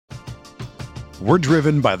We're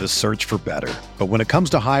driven by the search for better. But when it comes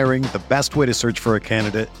to hiring, the best way to search for a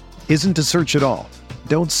candidate isn't to search at all.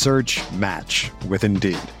 Don't search, match with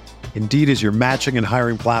Indeed. Indeed is your matching and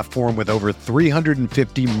hiring platform with over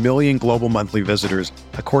 350 million global monthly visitors,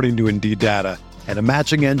 according to Indeed data, and a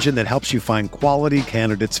matching engine that helps you find quality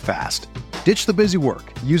candidates fast. Ditch the busy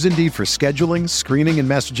work. Use Indeed for scheduling, screening, and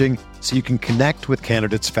messaging so you can connect with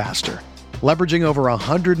candidates faster. Leveraging over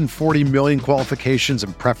 140 million qualifications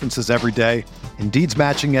and preferences every day, Indeed's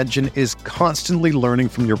matching engine is constantly learning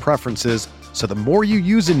from your preferences, so the more you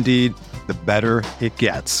use Indeed, the better it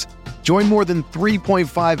gets. Join more than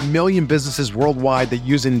 3.5 million businesses worldwide that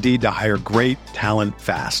use Indeed to hire great talent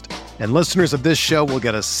fast. And listeners of this show will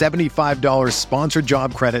get a $75 sponsored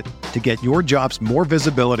job credit to get your jobs more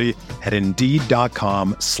visibility at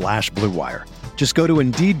Indeed.com/Blue Wire. Just go to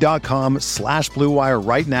Indeed.com/Blue Wire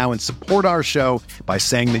right now and support our show by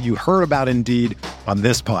saying that you heard about Indeed on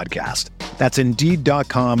this podcast. That's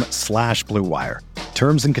Indeed.com/Blue Wire.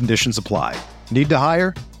 Terms and conditions apply. Need to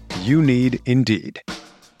hire? You need Indeed.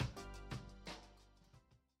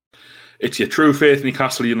 It's your True Faith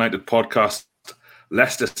Newcastle United podcast.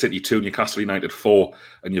 Leicester City 2, Newcastle United 4.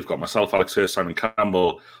 And you've got myself, Alex Hurst, Simon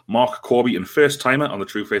Campbell, Mark Corby, and first-timer on the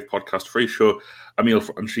True Faith podcast free show, Emil.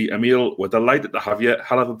 Emil, we're delighted to have you.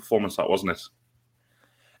 Hell of a performance that, wasn't it?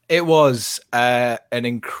 It was an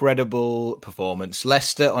incredible performance.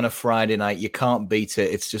 Leicester on a Friday night, you can't beat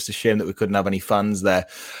it. It's just a shame that we couldn't have any fans there.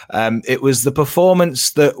 It was the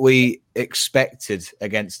performance that we expected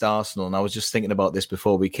against Arsenal. And I was just thinking about this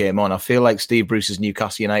before we came on. I feel like Steve Bruce's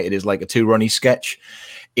Newcastle United is like a Two Ronnie sketch,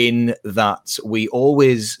 in that we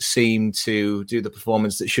always seem to do the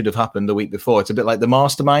performance that should have happened the week before. It's a bit like the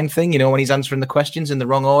mastermind thing, you know, when he's answering the questions in the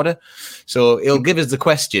wrong order. So he'll give us the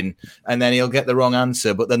question and then he'll get the wrong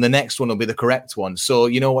answer, but then the next one will be the correct one. So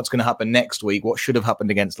you know what's going to happen next week, what should have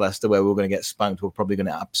happened against Leicester, where we're going to get spanked. We're probably going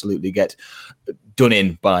to absolutely get done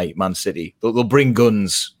in by Man City. They'll bring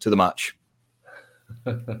guns to the match.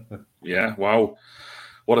 Yeah, wow.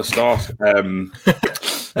 What a start.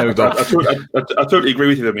 There we go. I totally agree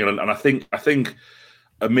with you, Emil, and I think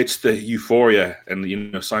amidst the euphoria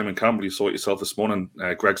and Simon Campbell, you saw it yourself this morning.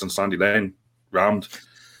 Greg's and Sandy Lane rammed.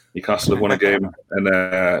 Newcastle have won a game, and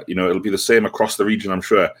it'll be the same across the region, I'm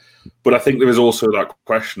sure. But I think there is also that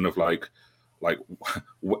question of like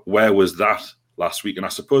where was that last week? And I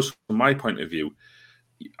suppose from my point of view,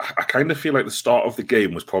 I kind of feel like the start of the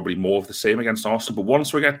game was probably more of the same against Arsenal. But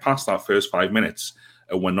once we get past that first 5 minutes,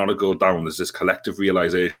 and we're not a goal down, there's this collective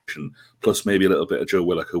realisation, plus maybe a little bit of Joe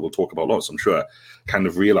Willock, who we'll talk about lots, I'm sure, kind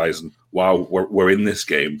of realising, wow, we're in this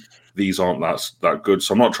game. These aren't that good.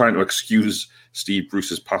 So I'm not trying to excuse Steve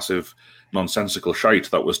Bruce's passive, nonsensical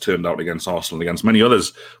shite that was turned out against Arsenal and against many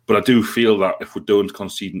others. But I do feel that if we don't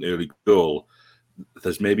concede an early goal,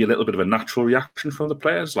 there's maybe a little bit of a natural reaction from the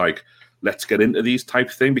players, like, let's get into these type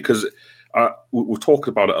of thing, because we've talked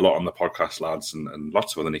about it a lot on the podcast, lads, and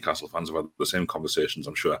lots of other Newcastle fans have had the same conversations,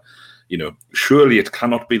 I'm sure. Surely it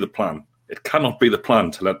cannot be the plan. It cannot be the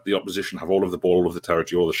plan to let the opposition have all of the ball, all of the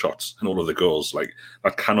territory, all the shots, and all of the goals. Like,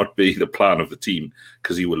 that cannot be the plan of the team,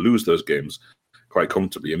 because you will lose those games quite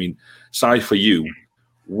comfortably. I mean, Si, for you,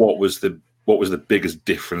 what was the biggest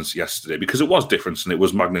difference yesterday? Because it was different and it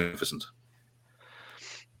was magnificent.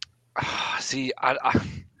 See,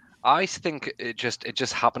 I think it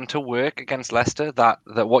just happened to work against Leicester. That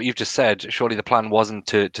what you've just said, surely the plan wasn't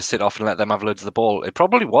to sit off and let them have loads of the ball. It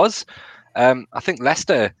probably was. I think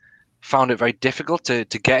Leicester found it very difficult to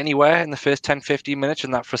get anywhere in the first 10-15 minutes,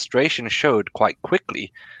 and that frustration showed quite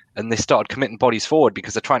quickly. And they started committing bodies forward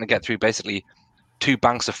because they're trying to get through basically two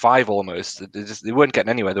banks of five almost. They weren't getting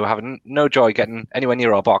anywhere. They were having no joy getting anywhere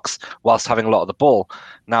near our box whilst having a lot of the ball.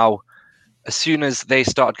 Now, as soon as they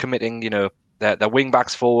started committing, their wing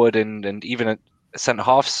backs forward and even centre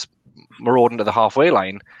halves marauding to the halfway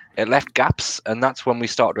line, it left gaps, and that's when we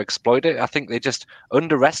started to exploit it. I think they just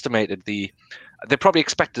underestimated they probably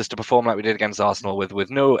expected us to perform like we did against Arsenal with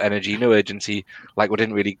no energy, no urgency, like we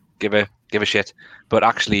didn't really give a shit. But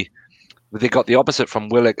actually, they got the opposite from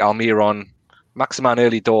Willock, Almiron, Maximan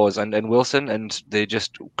early doors, and Wilson, and they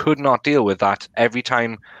just could not deal with that every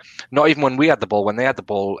time. Not even when we had the ball, when they had the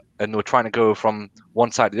ball and they were trying to go from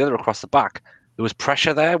one side to the other across the back, there was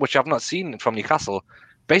pressure there, which I've not seen from Newcastle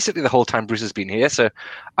basically the whole time Bruce has been here. So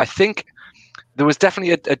I think there was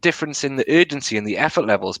definitely a difference in the urgency and the effort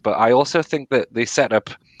levels, but I also think that the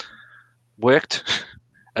setup worked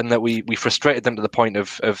and that we frustrated them to the point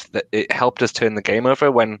of that it helped us turn the game over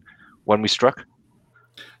when we struck.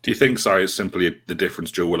 Do you think, sorry, it's simply the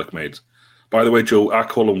difference Joe Willock made? By the way, Joe, I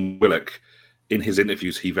call him Willock. In his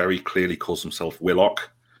interviews, he very clearly calls himself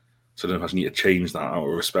Willock. So I don't know if I need to change that out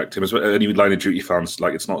of respect to him. As any Line of Duty fans,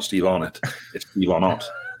 like, it's not Steve Arnott, it's Steve Arnott,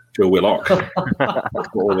 Joe Willock.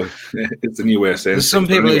 It's a new way of saying. There's some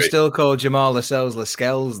people who still call Jamal Lascelles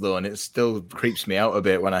Lascelles though, and it still creeps me out a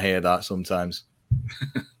bit when I hear that sometimes.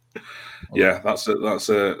 Yeah, that's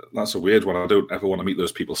a weird one. I don't ever want to meet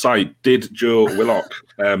those people. Sorry, did Joe Willock?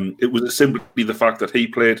 It was simply the fact that he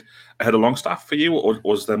played ahead of Longstaff for you, or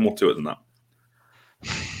was there more to it than that?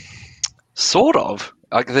 Sort of.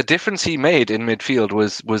 Like, the difference he made in midfield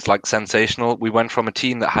was like sensational. We went from a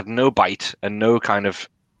team that had no bite and no kind of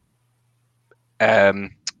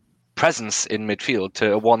presence in midfield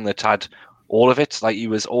to one that had all of it. Like, he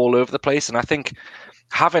was all over the place, and I think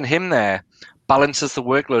having him there balances the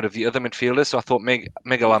workload of the other midfielders. So I thought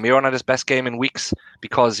Miguel Almiron had his best game in weeks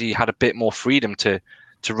because he had a bit more freedom to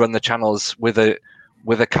run the channels with a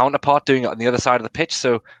counterpart doing it on the other side of the pitch.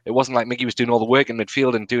 So it wasn't like Miggy was doing all the work in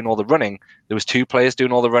midfield and doing all the running. There was two players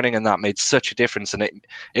doing all the running, and that made such a difference. And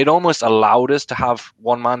it almost allowed us to have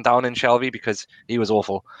one man down in Shelby because he was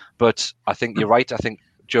awful. But I think you're right. I think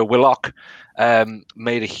Joe Willock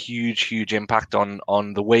made a huge impact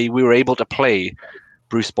on the way we were able to play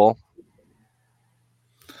Bruce Ball.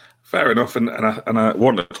 Fair enough, and I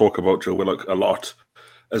want to talk about Joe Willock a lot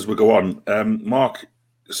as we go on. Mark,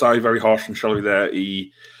 very harsh on Shelby there.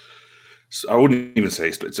 I wouldn't even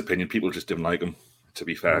say split his opinion. People just didn't like him, to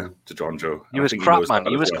be fair to John Joe. He was crap, man.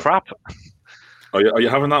 He was crap. Are you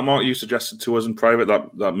having that, Mark? You suggested to us in private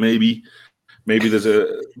that maybe there's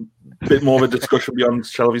a bit more of a discussion beyond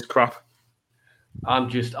Shelby's crap. I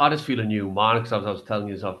just feel a new man, because as I was telling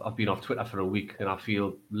you, I've been off Twitter for a week and I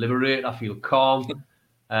feel liberated. I feel calm.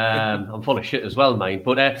 I'm full of shit as well, mate.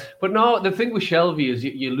 But no, the thing with Shelby is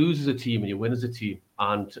you lose as a team and you win as a team.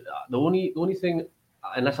 And the only thing,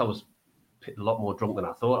 unless I was a lot more drunk than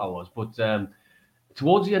I thought I was, but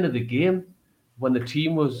towards the end of the game, when the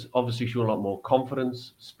team was obviously showing a lot more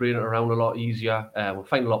confidence, spraying it around a lot easier, we're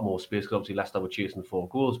finding a lot more space because obviously Leicester were chasing 4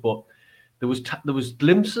 goals. But there was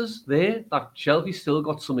glimpses there that Shelby still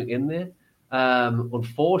got something in there.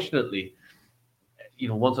 Unfortunately,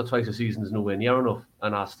 once or twice a season is nowhere near enough,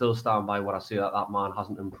 and I still stand by what I say, that man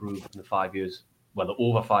hasn't improved in the 5 years, well,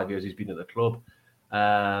 over 5 years he's been at the club.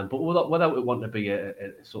 But without it wanting to be a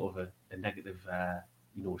sort of a negative,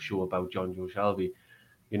 show about John Joe Shelby,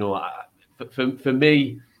 for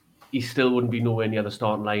me, he still wouldn't be nowhere near the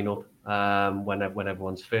starting lineup when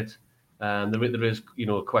everyone's fit. There is,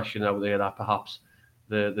 a question out there that perhaps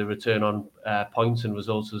the return on points and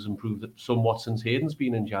results has improved somewhat since Hayden's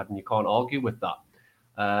been injured, and you can't argue with that.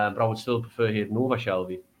 But I would still prefer Hayden over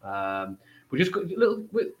Shelby. But just a little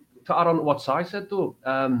bit to add on to what Si said, though,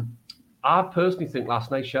 I personally think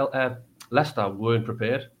last night Leicester weren't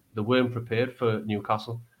prepared. They weren't prepared for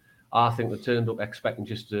Newcastle. I think they turned up expecting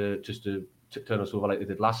just to turn us over like they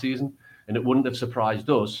did last season, and it wouldn't have surprised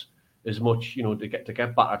us as much, to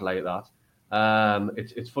get battered like that.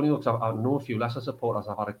 It's funny because I know a few Leicester supporters.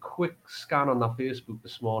 I've had a quick scan on their Facebook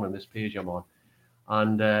this morning, this page I'm on,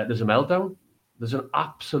 and there's a meltdown. There's an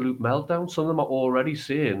absolute meltdown. Some of them are already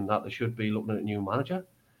saying that they should be looking at a new manager.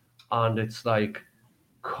 And it's like,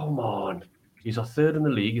 come on. He's a third in the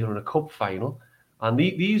league. He's in a cup final. And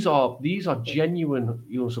these are genuine,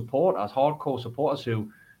 supporters, hardcore supporters who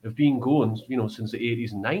have been going, since the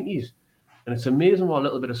 80s and 90s. And it's amazing what a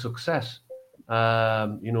little bit of success,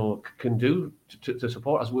 can do to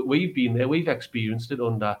support us. We've been there. We've experienced it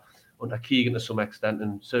under Keegan to some extent.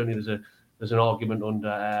 And certainly there's an argument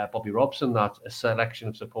under Bobby Robson that a selection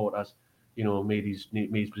of supporters, made his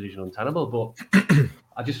position untenable. But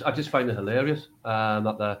I just find it hilarious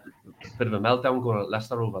that the bit of a meltdown going on at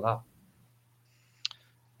Leicester over that.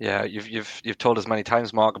 Yeah, you've told us many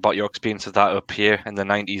times, Mark, about your experience of that up here in the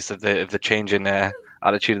 90s of the change in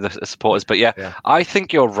attitude of the supporters. But yeah, I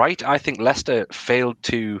think you're right. I think Leicester failed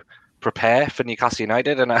to prepare for Newcastle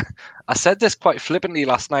United, and I said this quite flippantly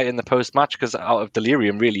last night in the post-match because out of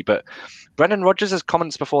delirium really, but Brendan Rodgers'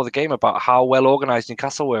 comments before the game about how well organised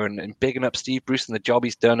Newcastle were and bigging up Steve Bruce and the job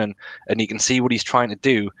he's done, and you can see what he's trying to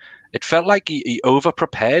do. It felt like he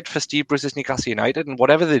over-prepared for Steve Bruce's Newcastle United, and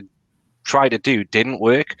whatever they tried to do didn't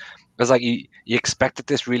work. It was like he expected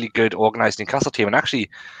this really good organised Newcastle team, and actually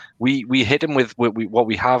we hit him with what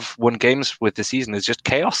we have won games with this season is just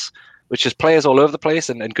chaos, which is players all over the place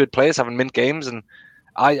and good players having mint games. And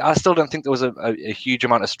I still don't think there was a huge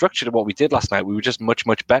amount of structure to what we did last night. We were just much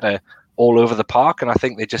better all over the park, and I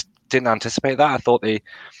think they just didn't anticipate that. I thought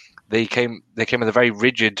they came with a very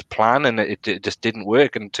rigid plan, and it just didn't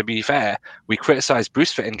work. And to be fair, we criticised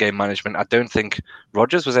Bruce for in-game management. I don't think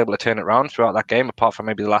Rodgers was able to turn it around throughout that game, apart from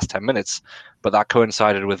maybe the last 10 minutes. But that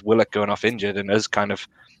coincided with Willock going off injured and us kind of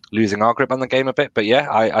losing our grip on the game a bit. But yeah,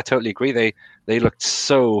 I totally agree. They looked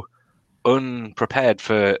so unprepared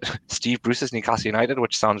for Steve Bruce's Newcastle United,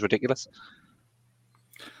 which sounds ridiculous.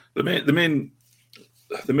 The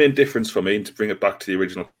main difference for me, to bring it back to the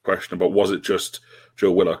original question about was it just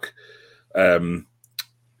Joe Willock,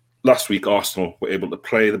 last week Arsenal were able to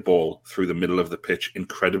play the ball through the middle of the pitch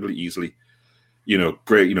incredibly easily.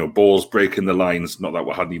 Balls breaking the lines. Not that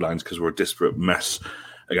we had any lines because we're a disparate mess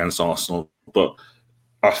against Arsenal, but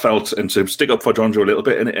I felt, and to stick up for John Joe a little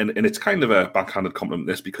bit, and it's kind of a backhanded compliment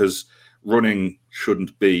this, because running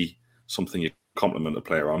shouldn't be something you compliment a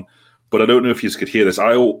player on. But I don't know if you could hear this.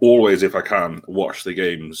 I always, if I can, watch the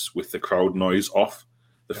games with the crowd noise off,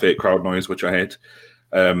 the fake crowd noise, which I hate.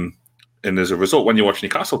 And as a result, when you watch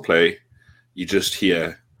Newcastle play, you just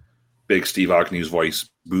hear big Steve Agnew's voice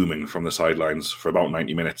booming from the sidelines for about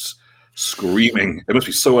 90 minutes, screaming. It must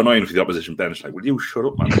be so annoying for the opposition bench. Like, will you shut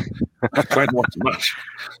up, man? I'm trying to watch the match.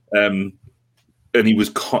 And he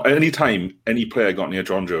was, anytime any player got near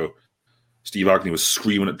John Joe, Steve Agnew was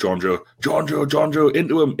screaming at John Joe,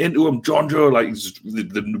 into him, John Joe. Like,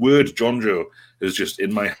 the word John Joe is just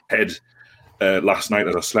in my head last night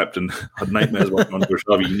as I slept and had nightmares about John Joe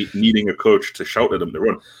Shelby needing a coach to shout at him to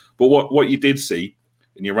run. But what you did see,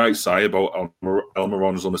 in your right side, about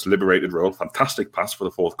Almiron's almost liberated role. Fantastic pass for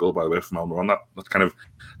the fourth goal, by the way, from Almiron. That's kind of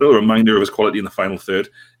a little reminder of his quality in the final third,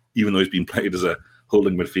 even though he's been played as a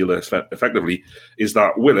holding midfielder effectively, is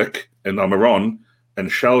that Willock and Almiron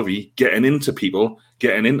and Shelby getting into people,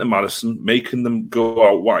 getting into Maddison, making them go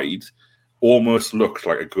out wide, almost looked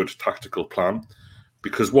like a good tactical plan.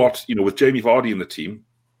 Because with Jamie Vardy in the team,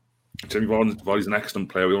 Jamie Vardy's an excellent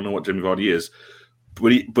player. We all know what Jamie Vardy is.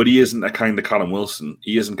 But he isn't a kind of Callum Wilson.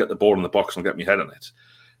 He isn't get the ball in the box and get me head on it.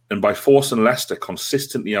 And by forcing Leicester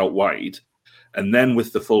consistently out wide, and then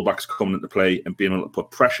with the fullbacks coming into play and being able to put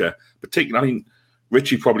pressure, particularly,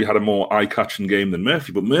 Richie probably had a more eye-catching game than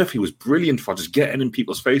Murphy, but Murphy was brilliant for just getting in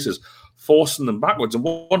people's faces, forcing them backwards. And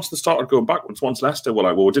once they started going backwards, once Leicester were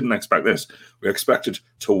like, well, we didn't expect this. We expected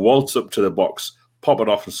to waltz up to the box, pop it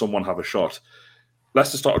off, and someone have a shot.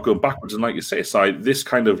 Leicester started going backwards, and like you say, this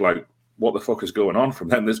kind of like, what the fuck is going on from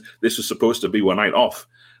them? This was supposed to be one night off,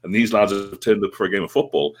 and these lads have turned up for a game of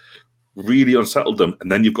football. Really unsettled them, and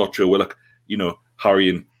then you've got Joe Willock,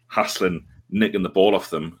 hurrying, hassling, nicking the ball off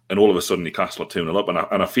them, and all of a sudden Newcastle are 2-0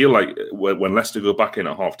 up. And I feel like when Leicester go back in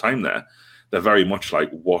at half time, they're very much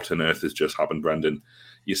like, what on earth has just happened, Brendan?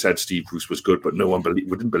 You said Steve Bruce was good, but no one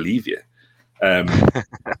wouldn't believe you. And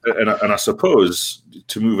I suppose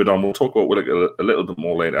to move it on, we'll talk about Willock a little bit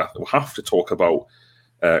more later. We'll have to talk about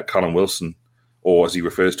Callum Wilson, or as he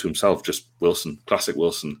refers to himself, just Wilson, classic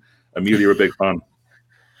Wilson. Amelia, you're a big fan.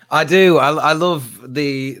 I do. I love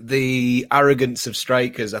the arrogance of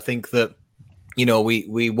strikers. I think that,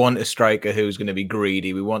 we want a striker who's going to be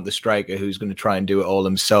greedy. We want the striker who's going to try and do it all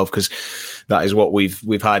himself, because that is what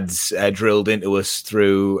we've had drilled into us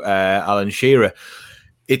through Alan Shearer.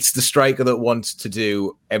 It's the striker that wants to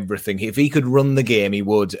do everything. If he could run the game, he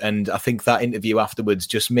would. And I think that interview afterwards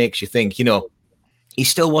just makes you think, he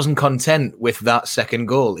still wasn't content with that second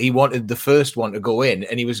goal. He wanted the first one to go in,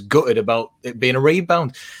 and he was gutted about it being a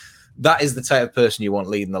rebound. That is the type of person you want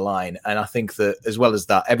leading the line. And I think that, as well as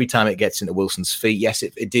that, every time it gets into Wilson's feet, yes,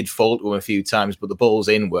 it did fall to him a few times, but the balls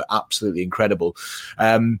in were absolutely incredible.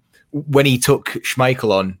 When he took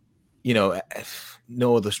Schmeichel on,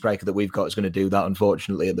 no other striker that we've got is going to do that,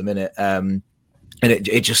 unfortunately, at the minute. And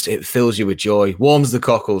it fills you with joy, warms the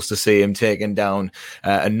cockles to see him taking down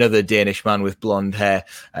another Danish man with blonde hair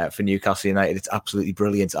for Newcastle United. It's absolutely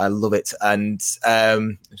brilliant. I love it. And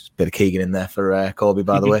there's a bit of Keegan in there for Corby,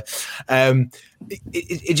 by the way.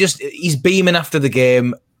 He's beaming after the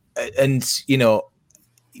game. And,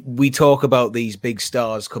 we talk about these big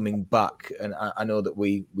stars coming back. And I know that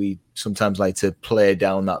we sometimes like to play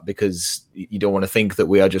down that, because you don't want to think that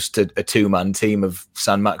we are just a two-man team of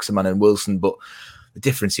San Maximan and Wilson, but the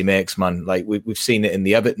difference he makes, man. Like we've seen it in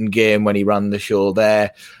the Everton game when he ran the show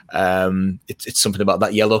there. It's something about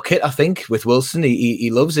that yellow kit, I think, with Wilson. He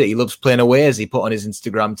loves it. He loves playing away, as he put on his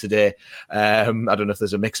Instagram today. I don't know if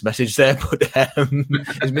there's a mixed message there, but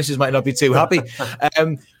his missus might not be too happy.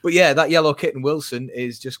 But yeah, that yellow kit and Wilson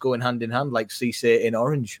is just going hand in hand, like Cisse in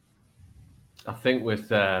orange. I think with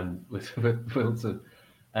Wilson,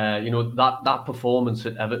 that performance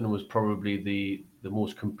at Everton was probably the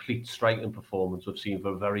most complete striking performance we've seen for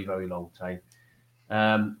a very, very long time.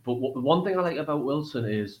 But one thing I like about Wilson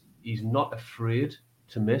is he's not afraid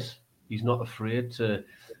to miss. He's not afraid to,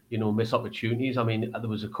 miss opportunities. I mean, there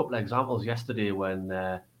was a couple of examples yesterday when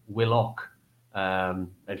Willock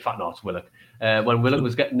In fact, no, it's Willock. When Willock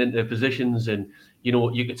was getting into positions and,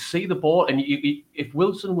 you could see the ball. And if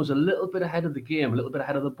Wilson was a little bit ahead of the game, a little bit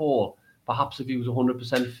ahead of the ball, perhaps if he was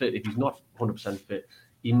 100% fit, if he's not 100% fit,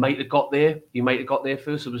 he might have got there. He might have got there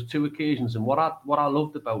first. There was 2 occasions. And what I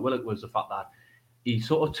loved about Willock was the fact that he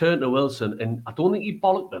sort of turned to Wilson, and I don't think he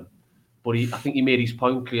bollocked him, but I think he made his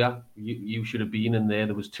point clear. You should have been in there.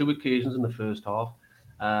 There was 2 occasions in the first half.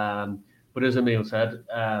 But as Emil said,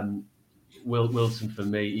 Wilson, for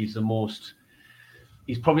me,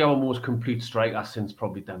 he's probably our most complete striker since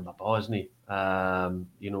probably Demba Ba, isn't he?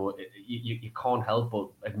 You can't help but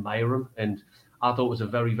admire him. And I thought it was a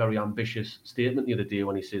very, very ambitious statement the other day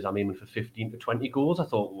when he says, I'm aiming for 15 to 20 goals. I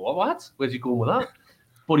thought, what? Where's he going with that?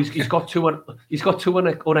 But he's got two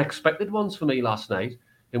unexpected ones for me last night.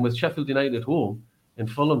 And with Sheffield United at home and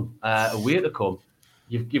Fulham away to come,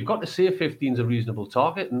 you've got to say 15 is a reasonable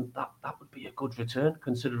target, and that would be a good return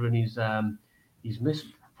considering he's missed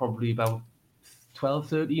probably about 12,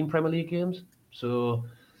 13 Premier League games. So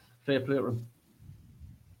fair play to him.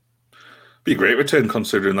 Be a great return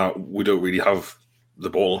considering that we don't really have the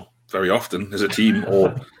ball very often as a team,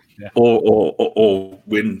 or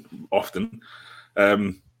win often.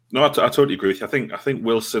 No, I totally agree with you. I think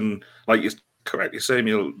Wilson, like you correctly say,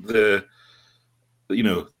 Emil, the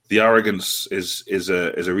arrogance is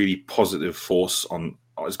a really positive force on.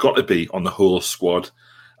 It's got to be on the whole squad.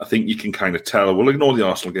 I think you can kind of tell. We'll ignore the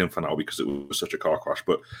Arsenal game for now because it was such a car crash,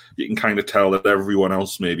 but you can kind of tell that everyone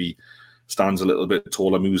else maybe stands a little bit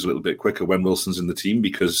taller, moves a little bit quicker when Wilson's in the team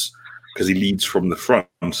because he leads from the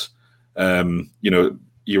front.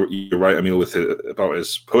 You're right, Emil, about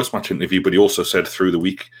his post-match interview, but he also said through the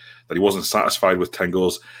week that he wasn't satisfied with 10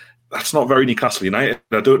 goals. That's not very Newcastle United.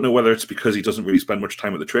 I don't know whether it's because he doesn't really spend much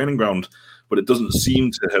time at the training ground, but it doesn't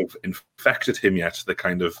seem to have infected him yet, the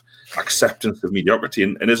kind of acceptance of mediocrity.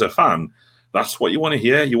 And as a fan, that's what you want to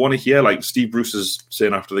hear. You want to hear, like Steve Bruce is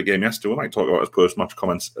saying after the game yesterday, we might talk about his post-match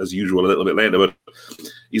comments as usual a little bit later, but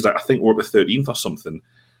he's like, I think we're up to 13th or something.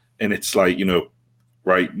 And it's like,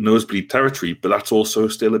 right, nosebleed territory, but that's also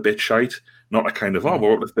still a bit shite. Not a kind of,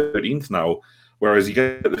 we're up to 13th now. Whereas you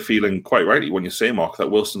get the feeling, quite rightly, when you say, Mark, that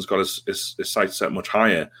Wilson's got his sights set much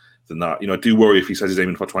higher than that. I do worry if he says he's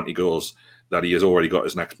aiming for 20 goals, that he has already got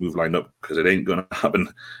his next move lined up, because it ain't going to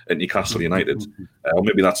happen at Newcastle United. Or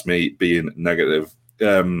maybe that's me being negative.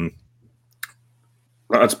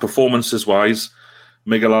 As performances-wise,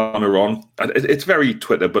 Miguel Almiron, it's very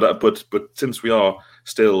Twitter, but since we are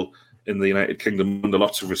still in the United Kingdom under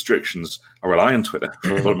lots of restrictions, I rely on Twitter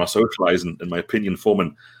for my socialising and my opinion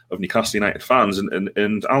forming of Newcastle United fans. And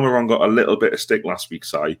Almiron got a little bit of stick last week,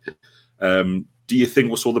 Si. Do you think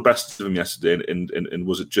we saw the best of him yesterday? And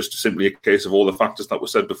was it just simply a case of all the factors that were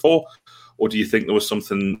said before? Or do you think there was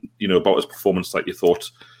something, about his performance that you thought,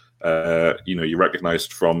 you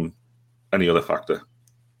recognised from any other factor?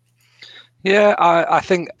 Yeah, I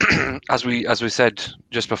think as we said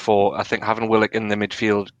just before, I think having Willock in the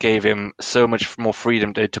midfield gave him so much more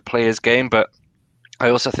freedom to play his game. But I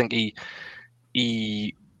also think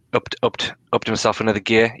he upped himself another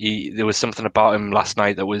gear. There was something about him last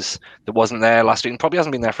night that wasn't there last week, and probably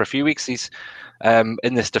hasn't been there for a few weeks. He's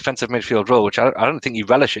in this defensive midfield role, which I don't think he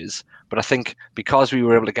relishes. But I think because we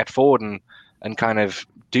were able to get forward and kind of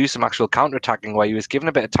do some actual counter-attacking where he was given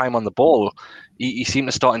a bit of time on the ball, he seemed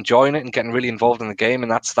to start enjoying it and getting really involved in the game,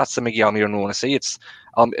 and that's the Miguel Almiron we want to see. It's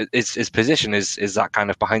his position is that kind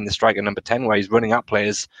of behind the striker number 10 where he's running at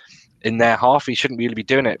players in their half. He shouldn't really be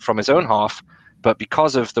doing it from his own half, but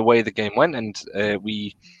because of the way the game went, and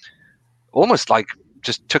we almost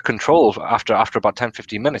just took control after about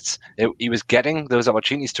 10-15 minutes. He was getting those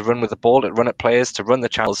opportunities to run with the ball, to run at players, to run the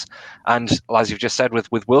channels. And as you've just said,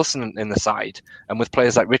 with Wilson in the side and with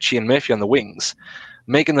players like Richie and Murphy on the wings,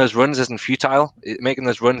 making those runs isn't futile. Making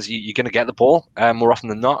those runs, you're going to get the ball more often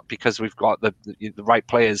than not, because we've got the right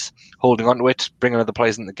players holding onto it, bringing other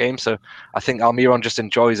players in the game. So I think Almiron just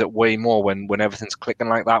enjoys it way more when everything's clicking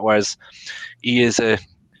like that, whereas he is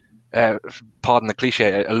pardon the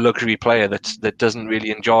cliche, a luxury player that doesn't really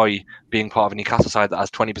enjoy being part of a Newcastle side that has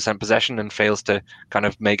 20% possession and fails to kind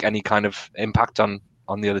of make any kind of impact on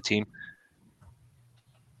the other team.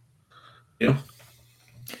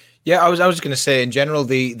 Yeah, I was going to say, in general,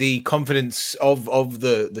 the confidence of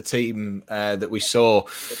the team that we saw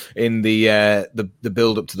in the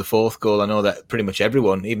build up to the fourth goal. I know that pretty much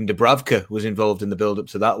everyone, even Dubravka, was involved in the build up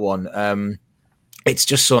to that one. It's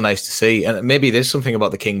just so nice to see, and maybe there's something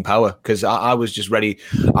about the King power, because I was just ready.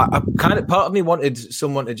 I kind of, part of me wanted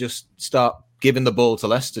someone to just start giving the ball to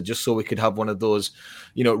Leicester, just so we could have one of those,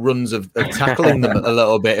 runs of tackling them a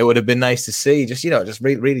little bit. It would have been nice to see, just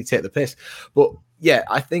really take the piss. But yeah,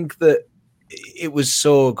 I think that it was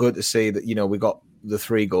so good to see that, we got the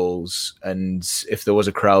 3 goals, and if there was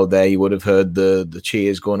a crowd there, you would have heard the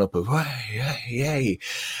cheers going up of yay.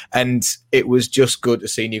 And it was just good to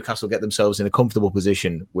see Newcastle get themselves in a comfortable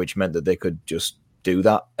position, which meant that they could just do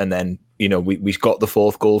that. And then, we got the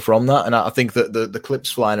 4th goal from that. And I think that the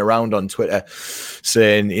clips flying around on Twitter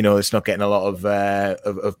saying, it's not getting a lot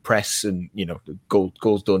of press, and,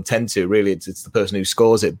 goals don't tend to. Really, it's the person who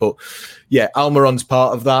scores it. But yeah, Almiron's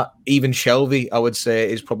part of that. Even Shelvey, I would say,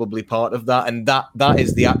 is probably part of that. And that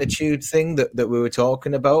is the attitude thing that we were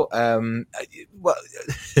talking about. Well,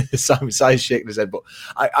 Simon's shaking his head, but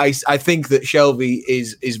I think that Shelvey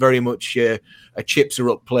is very much a chips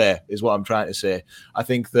are up player, is what I'm trying to say. I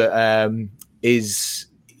think that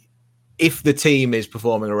if the team is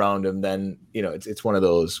performing around him, then it's one of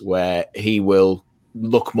those where he will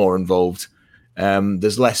look more involved.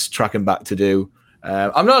 There's less tracking back to do.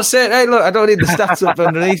 I'm not saying, hey, look, I don't need the stats up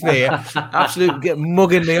underneath me. Absolutely get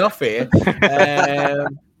mugging me off here.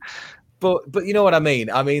 But you know what I mean.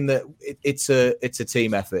 I mean that it's a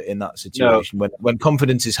team effort in that situation. No. When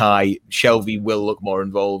confidence is high, Shelvey will look more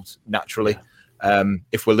involved naturally.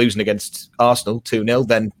 If we're losing against Arsenal 2-0,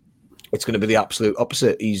 then it's going to be the absolute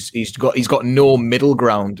opposite. He's got no middle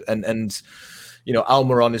ground, and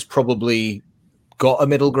Almiron has probably got a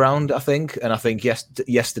middle ground, I think, and I think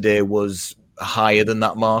yesterday was higher than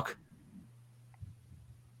that mark.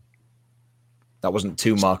 That wasn't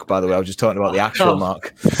 2 mark, by the way. I was just talking about the actual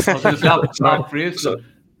mark.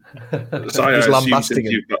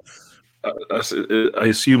 I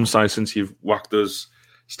assume, Si, since you've whacked those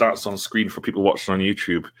stats on screen for people watching on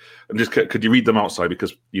YouTube, and just could you read them outside,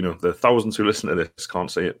 because the thousands who listen to this can't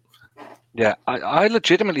see it. Yeah, I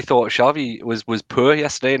legitimately thought Shelvey was poor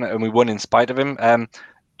yesterday, and we won in spite of him.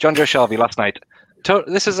 John Joe Shelvey last night.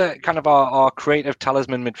 This is a kind of our creative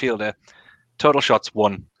talisman midfielder. Total shots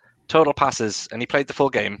 1. Total passes, and he played the full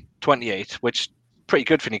game, 28, which pretty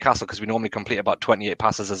good for Newcastle, because we normally complete about 28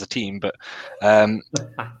 passes as a team. But I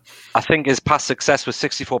think his pass success was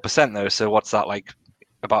 64% though. So what's that like?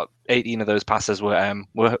 About 18 of those passes went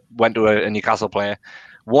to a Newcastle player.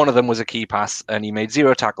 One of them was a key pass, and he made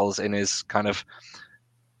 0 tackles in his kind of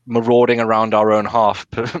marauding around our own half,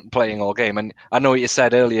 playing all game. And I know what you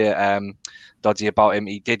said earlier, Dodgy, about him.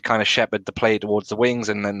 He did kind of shepherd the play towards the wings,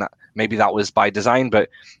 and then maybe that was by design, but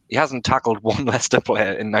he hasn't tackled one Leicester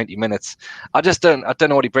player in 90 minutes. I don't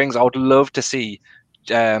know what he brings. I would love to see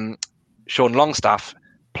Sean Longstaff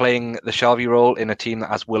playing the Shelvey role in a team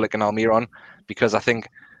that has Willock and Almiron, because I think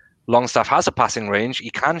Longstaff has a passing range. He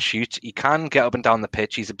can shoot. He can get up and down the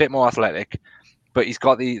pitch. He's a bit more athletic, but he's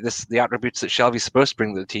got the attributes that Shelvey's supposed to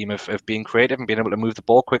bring to the team of being creative and being able to move the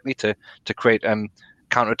ball quickly to create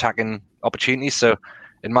counter-attacking opportunities. So,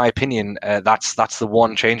 in my opinion, that's the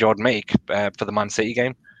one change I would make for the Man City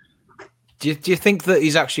game. Do you think that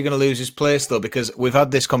he's actually going to lose his place, though? Because we've had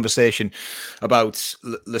this conversation about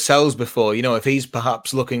Lascelles before. If he's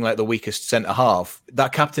perhaps looking like the weakest centre-half,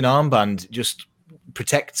 that captain armband just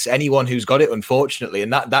protects anyone who's got it, unfortunately.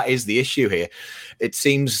 And that is the issue here. It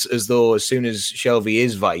seems as though as soon as Shelvey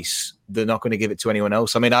is vice, they're not going to give it to anyone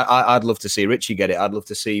else. I mean, I'd love to see Richie get it. I'd love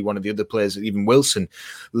to see one of the other players, even Wilson,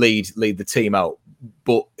 lead the team out.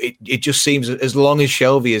 But it just seems as long as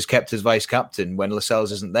Shelvey is kept as vice-captain when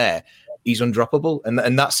Lascelles isn't there, he's undroppable,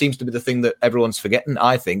 and that seems to be the thing that everyone's forgetting.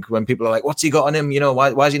 I think when people are like, "What's he got on him?"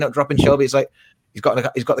 Why is he not dropping Shelvey? It's like he's got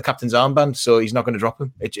the captain's armband, so he's not going to drop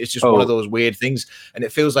him. It's just one of those weird things, and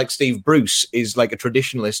it feels like Steve Bruce is like a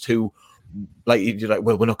traditionalist who, like, you're like,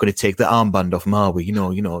 well, we're not going to take the armband off him, are we?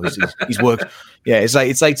 He's worked. Yeah, it's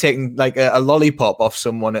like taking like a lollipop off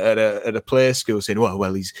someone at a play school, saying,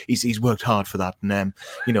 well, he's worked hard for that, and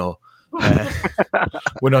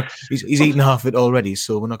we're not. He's eaten half of it already,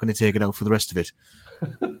 so we're not going to take it out for the rest of it.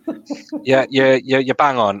 Yeah, you're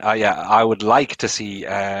bang on. I would like to see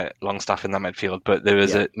Longstaff in that midfield, but there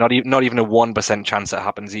is not even a 1% chance that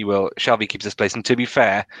happens. Shelvey keeps his place, and to be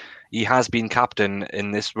fair, he has been captain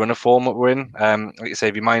in this run of form that we're in. Like you say,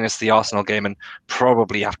 if you minus the Arsenal game and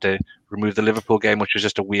probably have to remove the Liverpool game, which was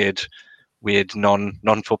just a weird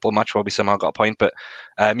non-football match where we somehow got a point. But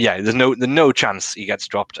there's no chance he gets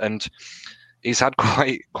dropped, and he's had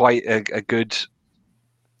quite a good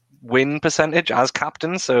win percentage as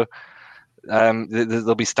captain. So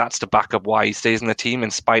there'll be stats to back up why he stays in the team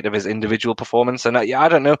in spite of his individual performance. And I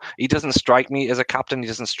don't know. He doesn't strike me as a captain. He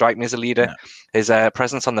doesn't strike me as a leader. No. His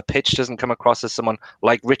presence on the pitch doesn't come across as someone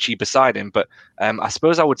like Richie beside him. But I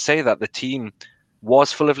suppose I would say that the team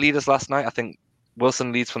was full of leaders last night. I think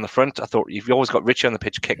Wilson leads from the front. I thought you've always got Richie on the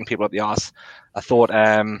pitch kicking people up the arse. I thought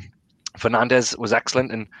Fernandez was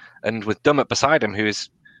excellent, and with Dummett beside him, who is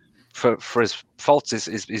for his faults,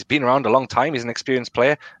 he's been around a long time. He's an experienced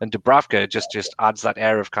player, and Dubravka just adds that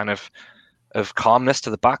air of kind of calmness to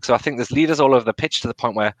the back. So I think there's leaders all over the pitch to the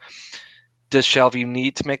point where, does Shelvey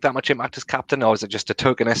need to make that much impact as captain, or is it just a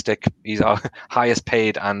tokenistic, he's our highest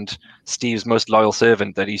paid and Steve's most loyal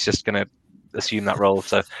servant, that he's just going to assume that role?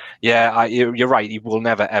 So yeah, you're right, he will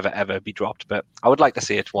never ever be dropped, but I would like to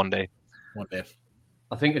see it one day.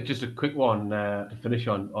 I think it's just a quick one to finish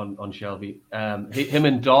on Shelvey. Him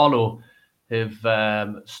and Darlow have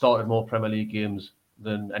started more Premier League games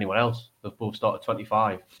than anyone else. They've both started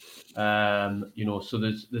 25. So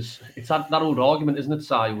there's it's that old argument, isn't it,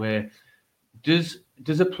 Si, where does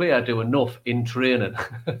a player do enough in training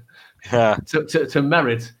to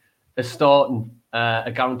merit a starting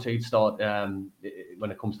a guaranteed start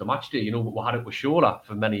when it comes to match day? We had it with Shola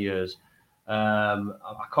for many years.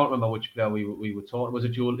 I can't remember which player we were talking. Was it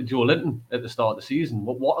Joe Linton at the start of the season?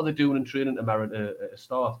 What are they doing in training to merit a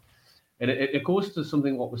start? And it goes to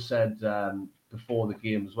something what was said before the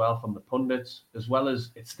game as well from the pundits, as well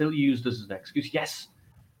as it's still used as an excuse. Yes,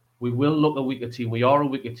 we will look a weaker team. We are a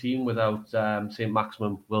weaker team without St.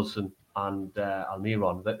 Maximin, Wilson and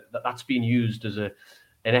Almiron. That's been used as an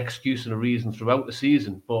excuse and a reason throughout the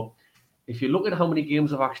season. But if you look at how many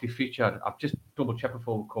games have actually featured, I've just double-checked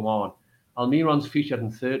before we come on. Almiron's featured in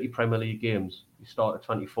 30 Premier League games. He started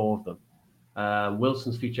 24 of them.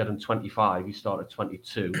 Wilson's featured in 25. He started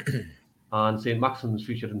 22. And St. Maximin's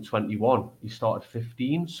featured in 21. He started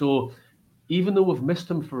 15. So even though we've missed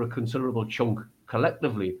him for a considerable chunk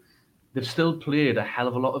collectively, they've still played a hell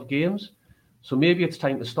of a lot of games. So maybe it's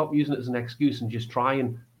time to stop using it as an excuse and just try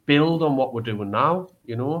and build on what we're doing now.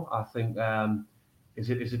 I think, is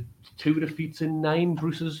it 2 defeats in 9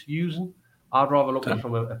 Bruce is using? I'd rather look at it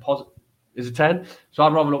from a positive. Is it 10? So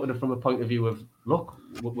I'd rather look at it from a point of view of, look,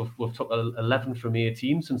 we've took 11 from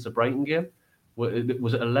 18 since the Brighton game.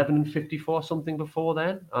 Was it 11 and 54 something before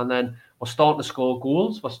then? And then we're starting to score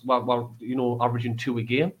goals. We're averaging 2 a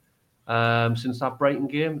game since that Brighton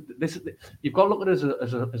game. You've got to look at it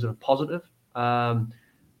as a positive. I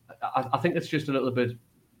think it's just a little bit,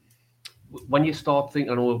 when you start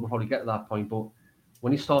thinking, I know we'll probably get to that point, but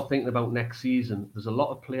when you start thinking about next season, there's a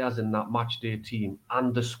lot of players in that match day team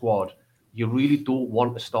and the squad you really don't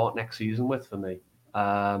want to start next season with, for me.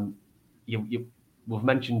 We've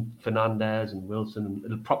mentioned Fernandez and Wilson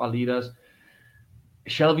and proper leaders.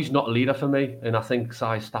 Shelvey's not a leader for me, and I think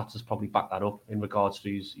Si's stats has probably backed that up in regards to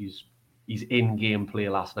his in-game play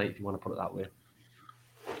last night, if you want to put it that way.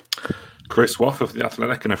 Chris Waff of The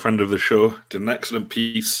Athletic and a friend of the show did an excellent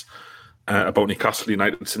piece about Newcastle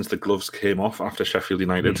United since the gloves came off after Sheffield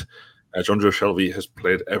United. John Joe Shelvey has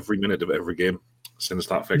played every minute of every game since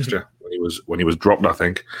that fixture when he was dropped, I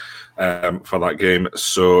think, for that game.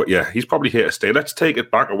 So yeah, he's probably here to stay. Let's take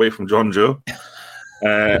it back away from John Joe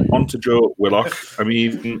on to Joe Willock. I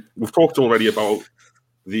mean, we've talked already about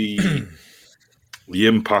the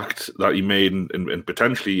impact that he made and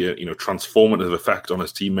potentially transformative effect on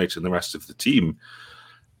his teammates and the rest of the team.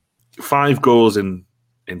 5 goals in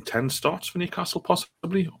 10 starts for Newcastle,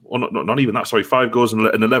 possibly, or not even that. Sorry, 5 goals in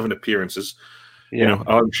 11 appearances. Yeah.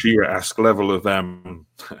 Alan Shearer-esque level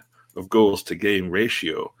of goals to game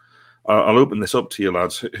ratio. I'll open this up to you,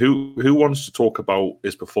 lads. Who wants to talk about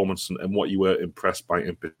his performance and what you were impressed by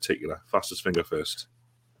in particular? Fastest finger first.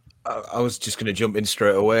 I was just going to jump in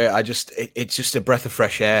straight away. It's just a breath of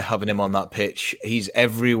fresh air having him on that pitch. He's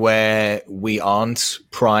everywhere we aren't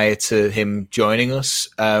prior to him joining us.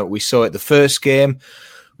 We saw it the first game.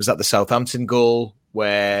 Was that the Southampton goal,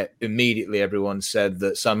 where immediately everyone said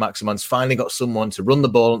that San Maximan's finally got someone to run the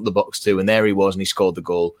ball into the box to, and there he was, and he scored the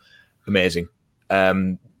goal. Amazing.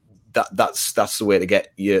 That's the way to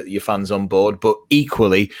get your fans on board. But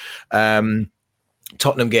equally,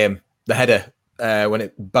 Tottenham game, the header, when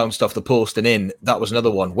it bounced off the post and in, that was another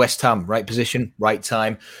one. West Ham, right position, right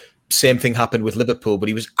time. Same thing happened with Liverpool, but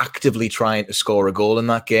he was actively trying to score a goal in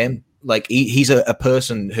that game. Like he's a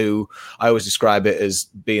person who I always describe it as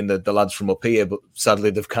being the lads from up here, but sadly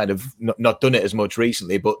they've kind of not done it as much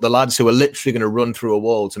recently. But the lads who are literally going to run through a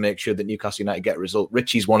wall to make sure that Newcastle United get a result.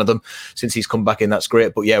 Richie's one of them. Since he's come back in, that's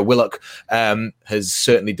great. But yeah, Willock has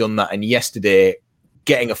certainly done that. And yesterday,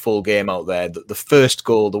 getting a full game out there, the first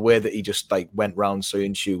goal, the way that he just went round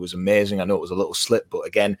Soyuncu was amazing. I know it was a little slip, but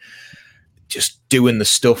again, just doing the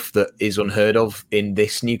stuff that is unheard of in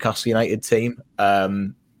this Newcastle United team.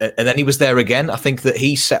 And then he was there again. I think that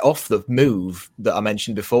he set off the move that I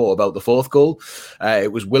mentioned before about the 4th goal.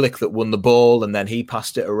 It was Willock that won the ball, and then he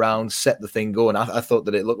passed it around, set the thing going. I thought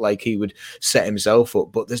that it looked like he would set himself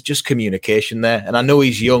up, but there's just communication there. And I know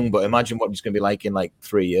he's young, but imagine what he's going to be like in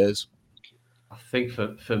 3 years. I think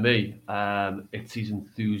for me, it's his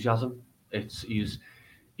enthusiasm. It's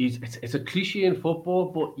a cliche in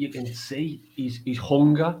football, but you can see his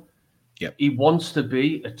hunger. Yep. He wants to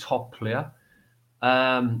be a top player.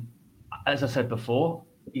 As I said before,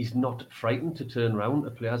 he's not frightened to turn around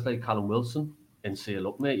to players like Callum Wilson and say,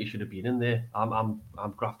 "Look, mate, you should have been in there. I'm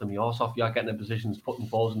grafting my arse off. You're getting in positions, putting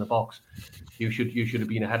balls in the box. You should have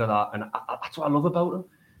been ahead of that." And that's what I love about him.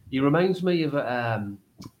 He reminds me a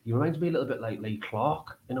little bit like Lee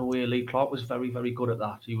Clark in a way. Lee Clark was very, very good at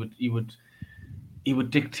that. He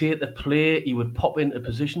would dictate the play. He would pop into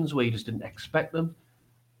positions where you just didn't expect them.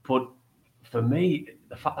 But for me,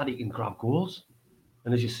 the fact that he can grab goals,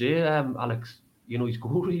 and as you say, Alex, his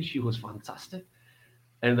goal ratio was fantastic.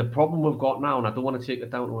 And the problem we've got now, and I don't want to take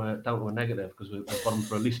it down to a negative because we've got him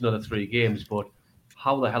for at least another 3 games, but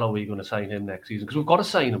how the hell are we going to sign him next season? Because we've got to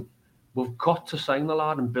sign him. We've got to sign the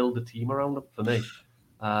lad and build the team around him. For me,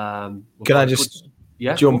 can I just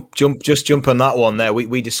jump on that one there?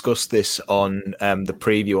 We discussed this on the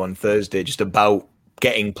preview on Thursday, just about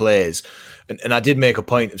getting players, and I did make a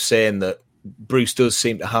point of saying that Bruce does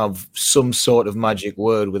seem to have some sort of magic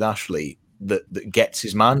word with Ashley that gets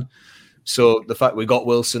his man. So the fact we got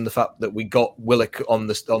Wilson, the fact that we got Willock on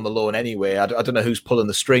the loan anyway, I don't know who's pulling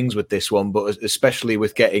the strings with this one, but especially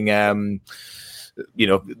with getting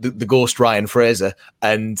the ghost Ryan Fraser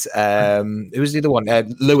and who was the other one,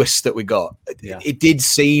 Lewis that we got. Yeah. It did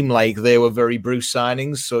seem like they were very Bruce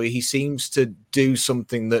signings, so he seems to do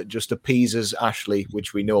something that just appeases Ashley,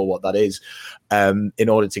 which we know what that is, in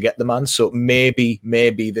order to get the man. So maybe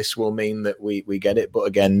this will mean that we get it, but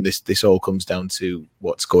again, this all comes down to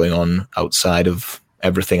what's going on outside of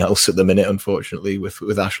everything else at the minute, unfortunately,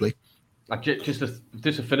 with Ashley. Just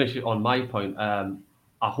to finish it on my point,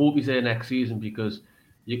 I hope he's there next season because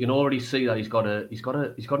you can already see that he's got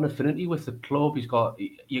an affinity with the club.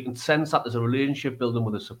 You can sense that there's a relationship building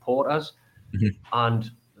with the supporters,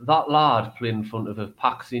 and that lad playing in front of a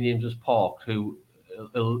pack St James's Park who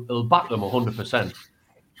will back them 100%.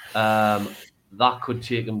 That could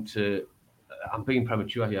take him to. I'm being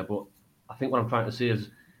premature here, but I think what I'm trying to say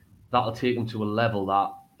is that'll take him to a level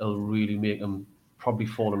that will really make him probably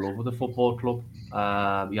fall in love with the football club.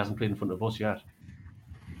 He hasn't played in front of us yet.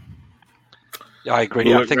 Yeah, I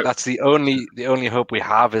agree. I think that's the only hope we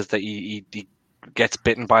have is that he gets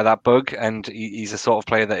bitten by that bug, and he's a sort of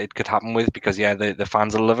player that it could happen with because the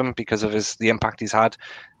fans will love him because of the impact he's had,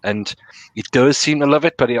 and he does seem to love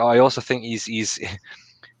it. But I also think he's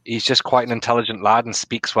just quite an intelligent lad and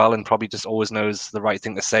speaks well and probably just always knows the right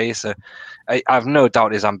thing to say. So I have no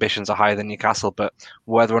doubt his ambitions are higher than Newcastle, but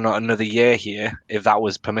whether or not another year here, if that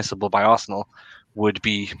was permissible by Arsenal, would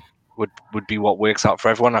be what works out for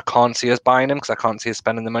everyone. I can't see us buying him because I can't see us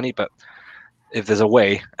spending the money, but if there's a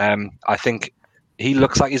way, I think he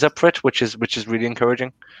looks like he's up for it, which is really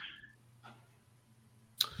encouraging.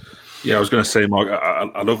 Yeah, I was going to say, Mark,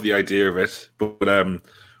 I love the idea of it, but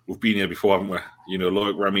we've been here before, haven't we?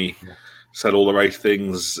 Like Remy said all the right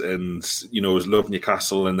things and, was loving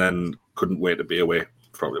Newcastle and then couldn't wait to be away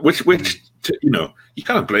from it. Which you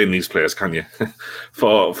can't blame these players, can you,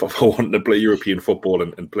 for wanting to play European football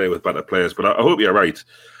and play with better players. But I hope you're right.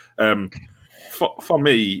 For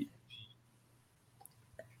me,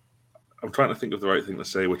 I'm trying to think of the right thing to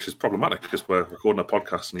say, which is problematic because we're recording a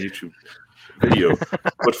podcast and a YouTube video.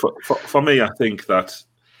 But for me, I think that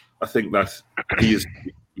he's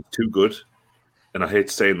too good, and I hate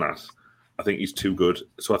saying that. I think he's too good.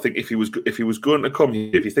 So I think if he was going to come here,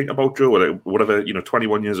 if you think about Joe, whatever,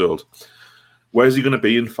 21 years old, where's he going to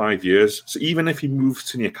be in 5 years? So even if he moves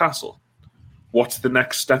to Newcastle, what's the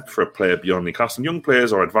next step for a player beyond Newcastle? And young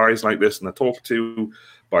players are advised like this, and they're talked to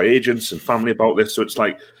by agents and family about this. So it's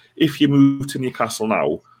like, if you move to Newcastle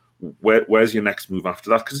now, where's your next move after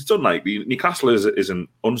that? Because it's unlikely. Newcastle is an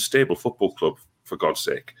unstable football club, for God's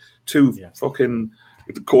sake. Fucking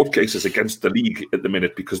court cases against the league at the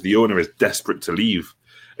minute because the owner is desperate to leave.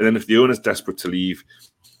 And then if the owner's desperate to leave,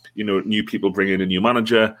 new people bring in a new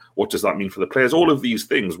manager. What does that mean for the players? All of these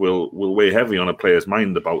things will weigh heavy on a player's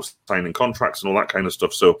mind about signing contracts and all that kind of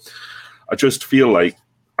stuff. So I just feel like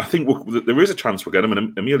I think there is a chance we'll get him.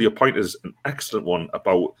 And Emil, your point is an excellent one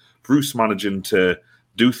about Bruce managing to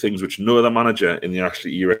do things which no other manager in the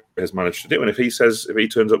Ashley era has managed to do. And if he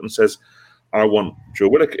turns up and says, I want Joe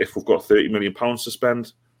Willock, if we've got £30 million to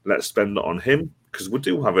spend, let's spend it on him, because we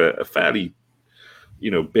do have a fairly,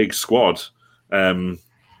 big squad,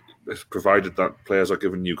 provided that players are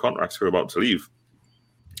given new contracts who are about to leave.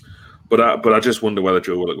 But I just wonder whether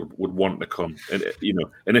Joe Willock would want to come, and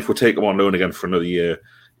and if we take him on loan again for another year,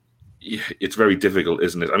 it's very difficult,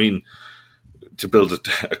 isn't it? I mean, to build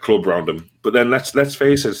a club around him. But then let's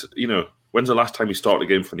face it, When's the last time he started a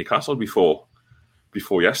game for Newcastle before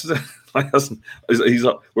yesterday?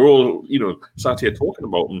 We're all, sat here talking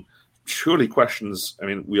about him. Surely questions. I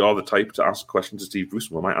mean, we are the type to ask questions to Steve Bruce.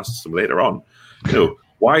 We might ask them later on.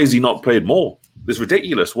 Why has he not played more? It's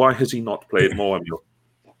ridiculous. Why has he not played more, Emil?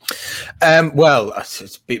 Well,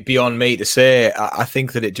 it's beyond me to say. I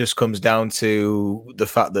think that it just comes down to the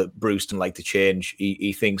fact that Bruce doesn't like to change.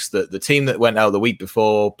 He thinks that the team that went out the week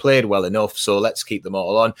before played well enough, so let's keep them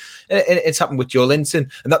all on. It's happened with Joe Linton,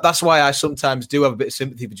 and that's why I sometimes do have a bit of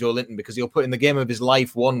sympathy for Joe Linton, because he'll put in the game of his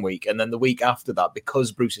life one week, and then the week after that,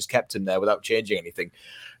 because Bruce has kept him there without changing anything,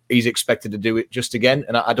 he's expected to do it just again.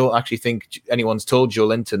 And I don't actually think anyone's told Joe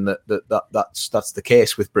Linton that's the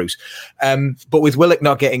case with Bruce. But with Willock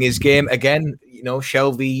not getting his game again,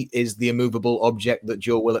 Shelvey is the immovable object that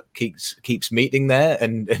Joe Willock keeps meeting there,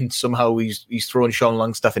 and somehow he's thrown Sean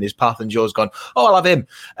Longstaff in his path, and Joe's gone, "Oh, I'll have him,"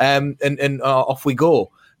 and off we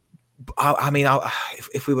go.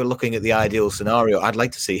 If we were looking at the ideal scenario, I'd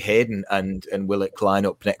like to see Hayden and Willock line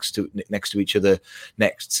up next to each other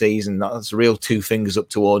next season. That's real two fingers up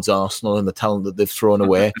towards Arsenal and the talent that they've thrown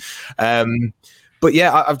away. But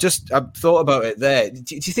yeah, I've thought about it there.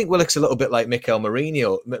 Do you think Willock's a little bit like Mikel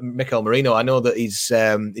Merino? I know that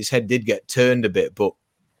his head did get turned a bit, but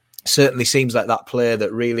certainly seems like that player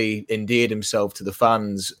that really endeared himself to the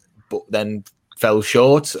fans, but then fell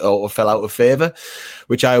short or fell out of favour,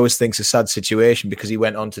 which I always think is a sad situation, because he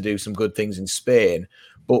went on to do some good things in Spain.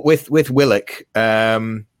 But with Willock,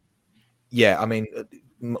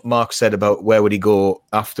 Mark said about where would he go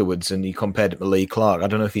afterwards, and he compared it to Lee Clark. I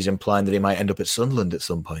don't know if he's implying that he might end up at Sunderland at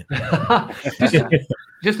some point.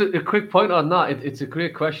 Just a quick point on that. It's a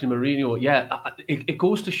great question, Mourinho. Yeah, it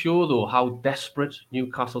goes to show, though, how desperate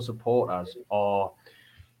Newcastle supporters are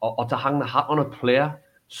to hang the hat on a player.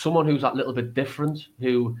 Someone who's that little bit different,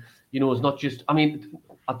 who, is not just... I mean,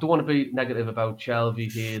 I don't want to be negative about Shelvey,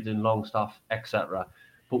 Hayden, Longstaff, etc.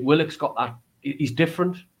 But Willock's got that... He's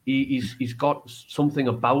different. He's got something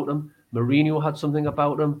about him. Mourinho had something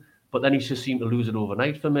about him, but then he just seemed to lose it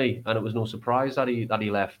overnight for me, and it was no surprise that he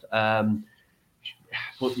left.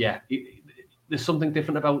 But yeah, there's something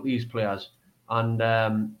different about these players, and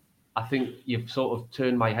I think you've sort of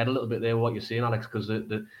turned my head a little bit there, what you're saying, Alex, because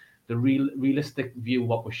the realistic view,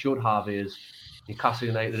 what we should have, is Newcastle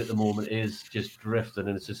United at the moment is just drifting,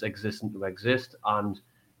 and it's just existing to exist. And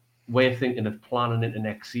we're thinking of planning into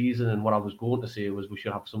next season. And what I was going to say was we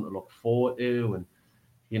should have something to look forward to. And,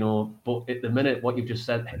 but at the minute, what you've just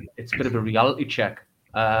said, it's a bit of a reality check.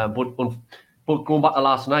 But going back to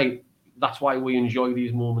last night, that's why we enjoy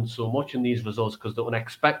these moments so much and these results, because the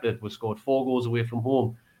unexpected. We scored 4 goals away from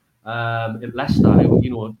home at Leicester,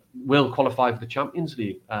 who, will qualify for the Champions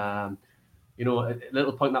League. A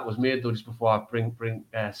little point that was made, though, just before I bring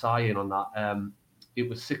Sai in on that. It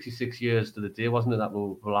was 66 years to the day, wasn't it, that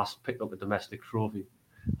we last picked up a domestic trophy?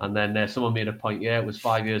 And then someone made a point, it was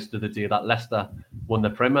 5 years to the day that Leicester won the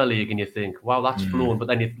Premier League, and you think, wow, that's flown. But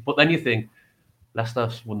then you think,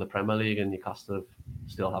 Leicester's won the Premier League and Newcastle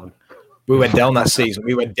still haven't. We went down that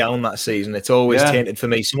season. It's always tainted for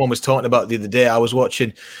me. Someone was talking about it the other day. I was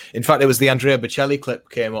watching. In fact, it was the Andrea Bocelli clip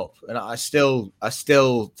came up, and I still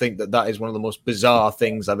think that is one of the most bizarre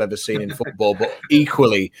things I've ever seen in football. But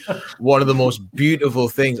equally, one of the most beautiful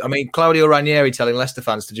things. I mean, Claudio Ranieri telling Leicester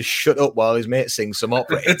fans to just shut up while his mate sings some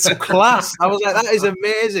opera. It's a class. I was like, that is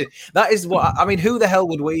amazing. That is what I mean. Who the hell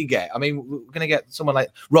would we get? I mean, we're going to get someone like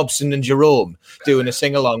Robson and Jerome doing a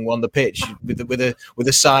sing along on the pitch with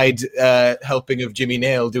a side. Helping of Jimmy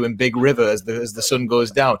Nail doing Big River as the sun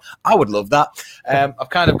goes down. I would love that. I've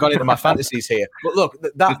kind of gone into my fantasies here, but look,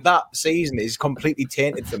 that season is completely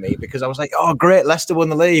tainted for me, because I was like, oh great, Leicester won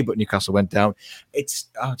the league, but Newcastle went down.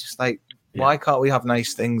 Why can't we have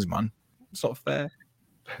nice things, man? It's not fair.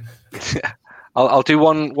 I'll do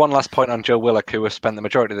one last point on Joe Willock, who has spent the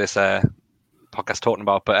majority of this podcast talking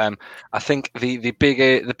about, but I think the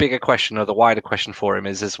bigger question, or the wider question for him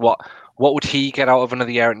is what would he get out of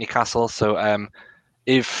another year at Newcastle? So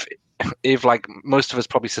if like most of us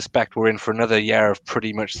probably suspect, we're in for another year of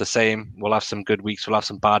pretty much the same. We'll have some good weeks, we'll have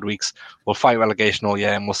some bad weeks. We'll fight relegation all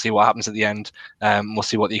year, and we'll see what happens at the end. We'll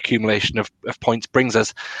see what the accumulation of points brings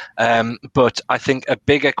us. But I think a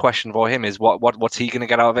bigger question for him is what's he going to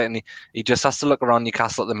get out of it? And he just has to look around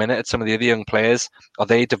Newcastle at the minute at some of the other young players. Are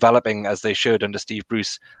they developing as they should under Steve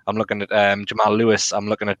Bruce? I'm looking at Jamal Lewis. I'm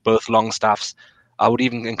looking at both Longstaffs. I would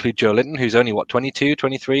even include Joe Linton, who's only 22,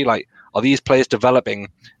 23. Like, are these players developing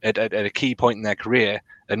at a key point in their career?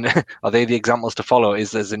 And are they the examples to follow?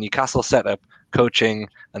 Is there's a Newcastle setup, coaching,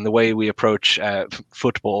 and the way we approach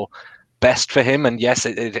football best for him? And yes,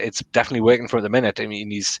 it's definitely working for the minute. I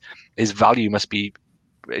mean, his value must be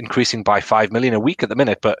increasing by 5 million a week at the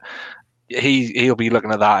minute, but he'll be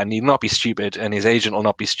looking at that, and he'll not be stupid, and his agent will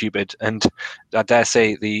not be stupid, and I dare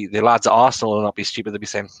say the lads at Arsenal will not be stupid. They'll be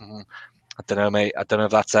saying, I don't know, mate. I don't know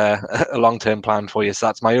if that's a long-term plan for you. So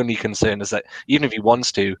that's my only concern, is that even if he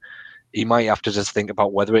wants to, he might have to just think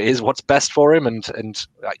about whether it is what's best for him, and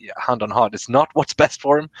hand on heart, it's not what's best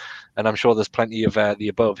for him. And I'm sure there's plenty of the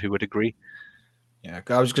above who would agree. Yeah,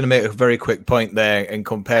 I was going to make a very quick point there and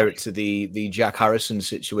compare it to the Jack Harrison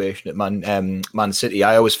situation at Man City.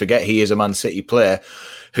 I always forget he is a Man City player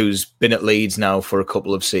who's been at Leeds now for a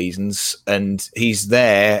couple of seasons, and he's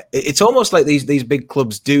there. It's almost like these big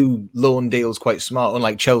clubs do loan deals quite smart,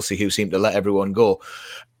 unlike Chelsea, who seem to let everyone go.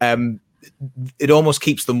 It almost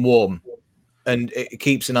keeps them warm, and it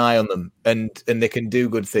keeps an eye on them, and they can do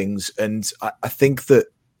good things. And I think that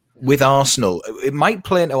with Arsenal, it might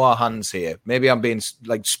play into our hands here. Maybe I'm being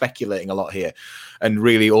speculating a lot here and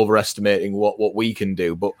really overestimating what we can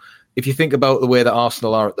do. But if you think about the way that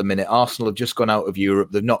Arsenal are at the minute, Arsenal have just gone out of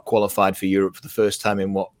Europe. They've not qualified for Europe for the first time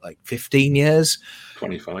in 15 years?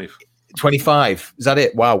 25. 25. Is that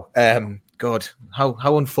it? Wow. God,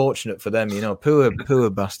 how unfortunate for them, poor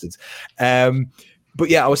bastards. But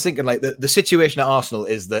yeah, I was thinking the situation at Arsenal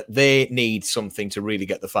is that they need something to really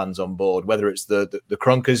get the fans on board, whether it's the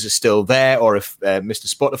Kronkers are still there, or if Mr.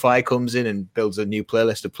 Spotify comes in and builds a new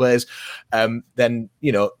playlist of players, then,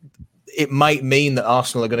 it might mean that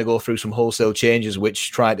Arsenal are going to go through some wholesale changes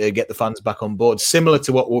which try to get the fans back on board, similar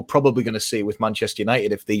to what we're probably going to see with Manchester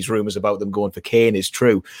United if these rumours about them going for Kane is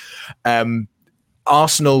true.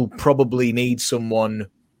 Arsenal probably need someone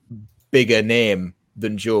bigger name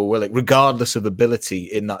than Joe Willock, regardless of ability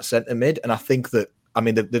in that centre mid. And I think that,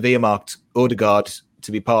 they've earmarked Odegaard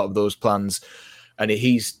to be part of those plans, and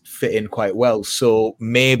he's fit in quite well. So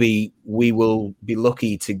maybe we will be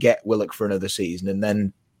lucky to get Willock for another season, and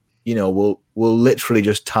then, we'll literally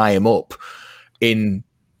just tie him up in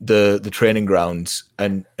the training grounds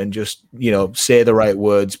and just, say the right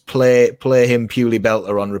words, play him Pewley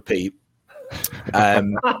Belter on repeat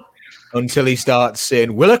until he starts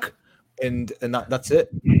saying Willock. And that's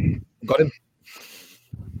it. Got him.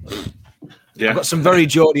 Yeah, I've got some very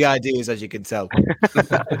Geordie ideas, as you can tell.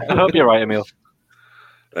 I hope you're right, Emil.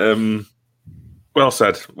 Well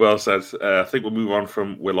said. I think we'll move on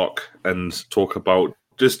from Willock and talk about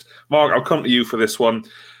Mark. I'll come to you for this one.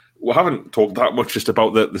 We haven't talked that much just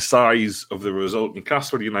about the size of the result.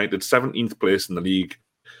 Newcastle United, 17th place in the league,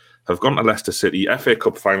 have gone to Leicester City, FA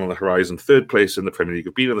Cup final on the horizon, 3rd place in the Premier League,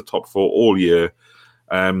 have been in the top 4 all year.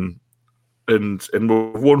 And we've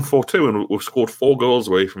won 4-2, and we've scored 4 goals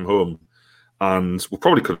away from home. And we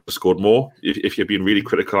probably could have scored more if you're being really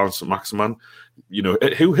critical on St. Maximin,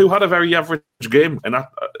 who had a very average game, and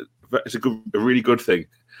it's a really good thing.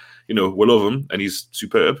 We love him, and he's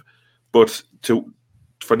superb. But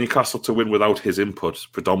for Newcastle to win without his input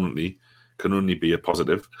predominantly can only be a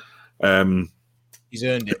positive. He's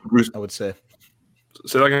earned it, I would say.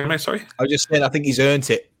 Say that again, mate, sorry? I was just saying, I think he's earned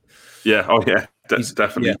it. Yeah,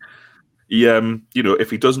 definitely. Yeah. He, if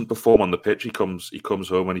he doesn't perform on the pitch, he comes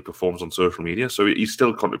home and he performs on social media. So he's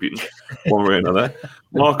still contributing one way or another.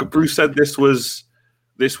 Mark, Bruce said this was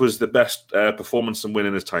the best performance and win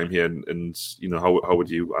in his time here, and how would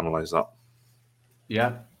you analyse that?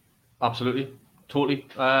 Yeah, absolutely, totally.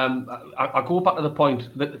 I go back to the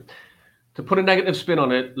point that to put a negative spin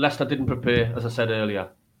on it, Leicester didn't prepare, as I said earlier.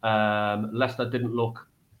 Leicester didn't look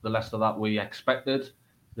the Leicester that we expected.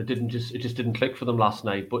 It just didn't click for them last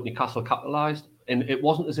night, but Newcastle capitalised, and it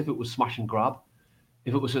wasn't as if it was smash and grab.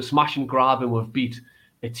 If it was a smash and grab and we've beat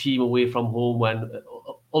a team away from home when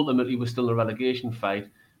ultimately we're still in a relegation fight,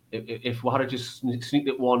 if we had just sneaked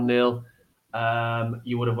it 1-0,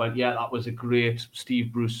 you would have went, yeah, that was a great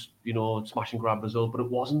Steve Bruce, smash and grab result, but it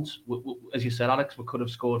wasn't. As you said, Alex, we could have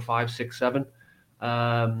scored 5, 6, 7,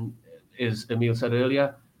 as Emil said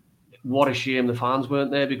earlier. What a shame the fans weren't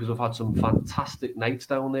there, because we've had some fantastic nights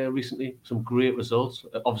down there recently, some great results,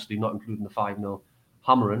 obviously not including the 5-0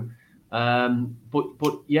 hammering.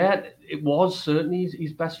 But yeah, it was certainly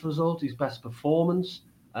his best result, his best performance.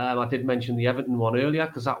 I did mention the Everton one earlier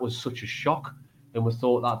because that was such a shock, and we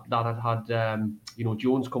thought that had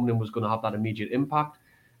Jones coming in was going to have that immediate impact.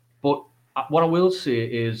 But what I will say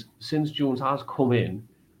is, since Jones has come in,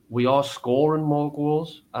 we are scoring more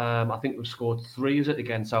goals. I think we've scored 3,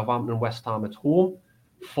 against Southampton and West Ham at home,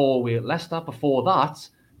 4 away at Leicester. Before that,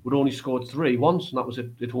 we'd only scored 3 once, and that was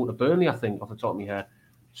at home to Burnley, I think, off the top of my head.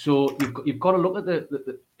 So you've got to look at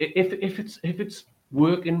if it's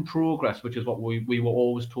work in progress, which is what we were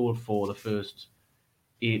always told for the first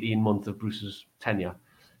 18 months of Bruce's tenure.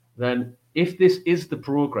 Then if this is the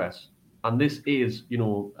progress, and this is,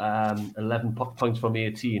 11 points from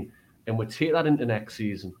 18, and we take that into next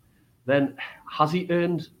season, then has he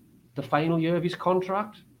earned the final year of his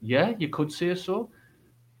contract? Yeah, you could say so.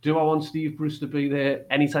 Do I want Steve Bruce to be there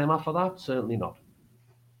anytime after that? Certainly not.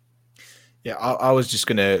 Yeah, I was just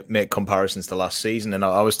going to make comparisons to last season, and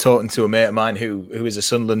I was talking to a mate of mine who is a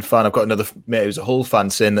Sunderland fan. I've got another mate who's a Hull fan,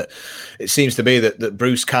 saying that it seems to be that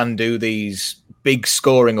Bruce can do these big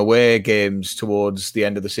scoring away games towards the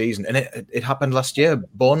end of the season, and it happened last year.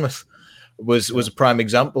 Bournemouth was a prime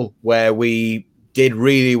example where we did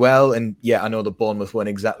really well, and yeah, I know the Bournemouth weren't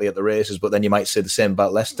exactly at the races, but then you might say the same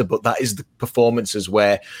about Leicester. But that is the performances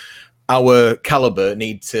where our caliber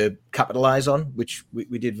need to capitalise on, which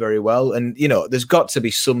we did very well. And, there's got to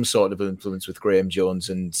be some sort of influence with Graham Jones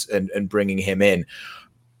and bringing him in.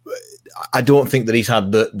 I don't think that he's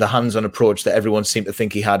had the hands-on approach that everyone seemed to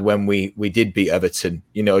think he had when we did beat Everton,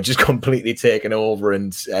 just completely taking over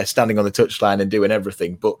and standing on the touchline and doing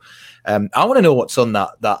everything. But I want to know what's on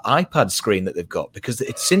that iPad screen that they've got, because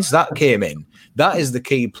since that came in, that is the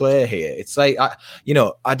key player here. It's like,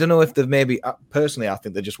 I don't know if they've personally, I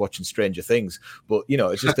think they're just watching Stranger Things, but,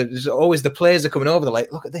 it's just there's always the players are coming over. They're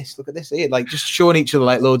like, look at this here, like just showing each other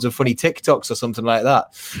like loads of funny TikToks or something like that.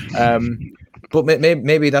 But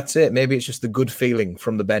maybe that's it. Maybe it's just the good feeling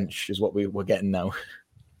from the bench is what we're getting now.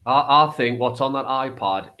 I think what's on that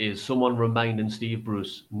iPad is someone reminding Steve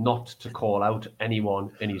Bruce not to call out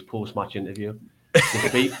anyone in his post-match interview.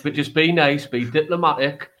 Just be nice, be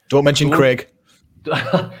diplomatic. Don't mention Craig.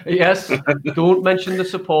 Yes, don't mention the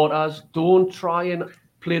supporters. Don't try and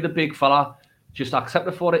play the big fella. Just accept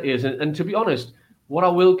it for what it is. And to be honest, what I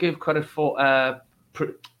will give credit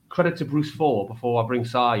to Bruce for before I bring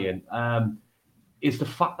Si in, is the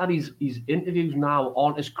fact that his interviews now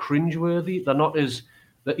aren't as cringeworthy. They're not as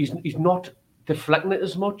that he's not deflecting it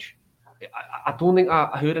as much. I don't think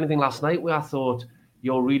I heard anything last night where I thought,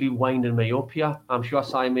 you're really winding me up here. I'm sure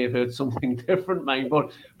Si may have heard something different, mate.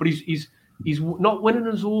 But he's not winning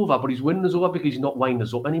us over, but he's winning us over because he's not winding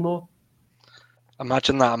us up anymore.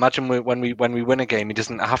 Imagine that. Imagine when we win a game, he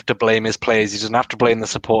doesn't have to blame his players. He doesn't have to blame the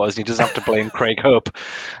supporters. He doesn't have to blame Craig Hope.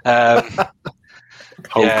 Yeah,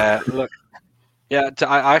 look. Yeah,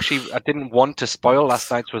 I didn't want to spoil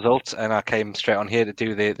last night's results, and I came straight on here to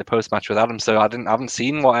do the post match with Adam. So I haven't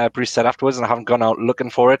seen what Bruce said afterwards, and I haven't gone out looking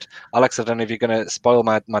for it. Alex, I don't know if you're going to spoil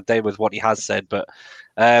my day with what he has said, but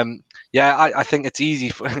I think it's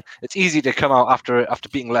easy to come out after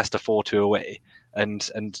beating Leicester 4-2 away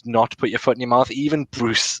and not put your foot in your mouth. Even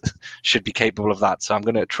Bruce should be capable of that. So I'm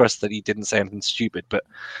going to trust that he didn't say anything stupid. But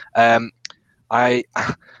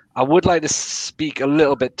I would like to speak a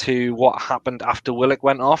little bit to what happened after Willock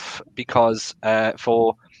went off, because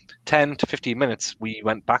for 10 to 15 minutes, we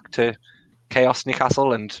went back to chaos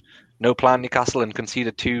Newcastle and no plan Newcastle and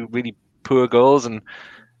conceded 2 really poor goals. And,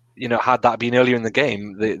 had that been earlier in the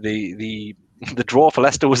game, the draw for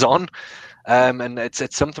Leicester was on. And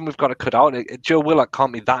it's something we've got to cut out. Joe Willock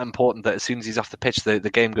can't be that important that as soon as he's off the pitch, the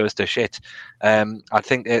game goes to shit. I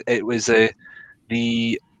think it was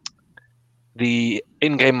the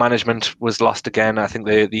in-game management was lost again. I think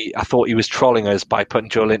I thought he was trolling us by putting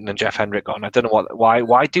Joe Linton and Jeff Hendrick on. I don't know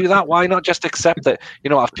why do that. Why not just accept that,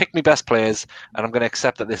 I've picked my best players and I'm going to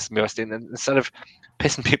accept that this is my best team, instead of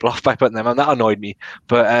pissing people off by putting them on. That annoyed me.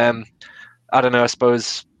 But I don't know. I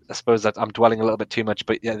suppose that I'm dwelling a little bit too much.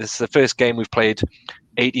 But yeah, this is the first game we've played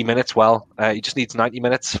 80 minutes well. He just needs 90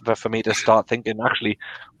 minutes for me to start thinking, actually,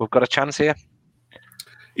 we've got a chance here.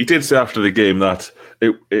 He did say after the game that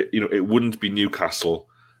it wouldn't be Newcastle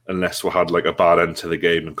unless we had like a bad end to the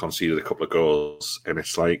game and conceded a couple of goals. And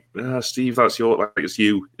it's like, Steve, that's it's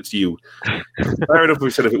you. Fair enough. We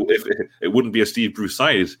said if it wouldn't be a Steve Bruce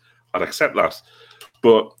side, I'd accept that.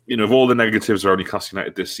 But of all the negatives around Newcastle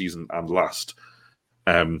United this season and last,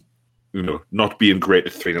 not being great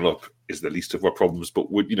at 3-0 up is the least of our problems. But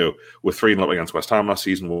we're 3-0 up against West Ham last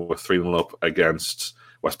season. We're 3-0 up against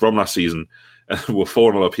West Brom last season. We're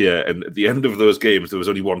 4-0 up here, and at the end of those games, there was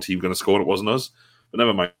only one team going to score, and it wasn't us. But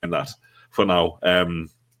never mind that for now.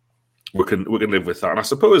 We can live with that. And I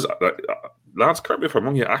suppose, lads, correct me if I'm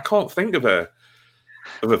wrong here, I can't think of a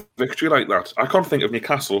victory like that. I can't think of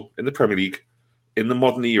Newcastle in the Premier League in the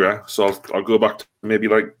modern era. So I'll go back to maybe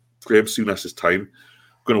like Graham Souness's time,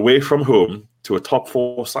 going away from home to a top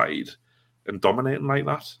 4 side and dominating like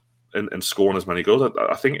that. And scoring as many goals.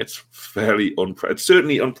 I think it's fairly it's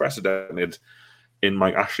certainly unprecedented in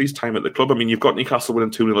Mike Ashley's time at the club. I mean, you've got Newcastle winning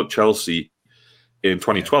 2-0 at Chelsea in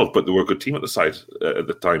 2012, but they were a good team at the side at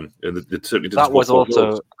the time, and they certainly didn't. That was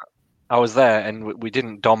also goals. I was there, and we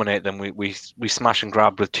didn't dominate them. We smash and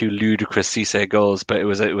grabbed with 2 ludicrous Cisse goals, but it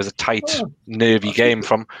was a tight, nervy game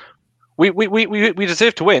from We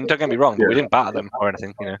deserve to win. Don't get me wrong, but we didn't batter them or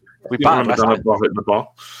anything. You know, we battered Leicester. In the bar.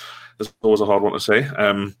 That's always a hard one to say.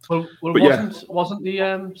 Wasn't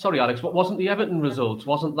the sorry, Alex? Wasn't the Everton results?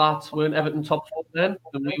 Weren't Everton top 4 then?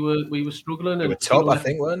 And we were struggling. They were top, I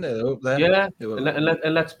think, weren't they? Up there. Yeah,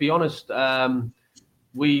 and let's be honest,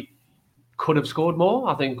 we could have scored more.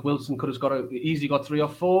 I think Wilson could have easily got 3 or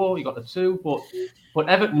 4. He got the 2, but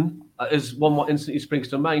Everton is one what instantly springs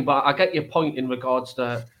to mind. But I get your point in regards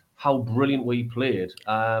to how brilliant we played,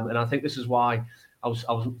 and I think this is why I was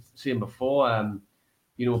saying before.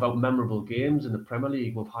 About memorable games in the Premier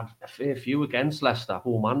League. We've had a fair few against Leicester,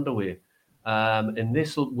 home and away. And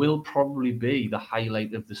this will probably be the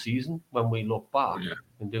highlight of the season when we look back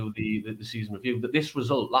and do the season review. But this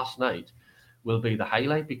result last night will be the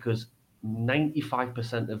highlight because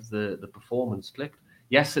 95% of the performance clicked.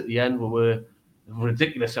 Yes, at the end we were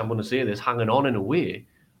ridiculous, I'm going to say this, hanging on in a way.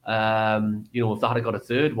 If they had got a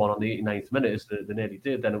third one on the 89th minute, as they nearly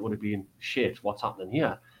did, then it would have been shit, what's happening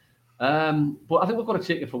here? But I think we've got to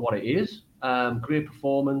take it for what it is. Great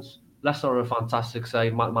performance. Leicester are a fantastic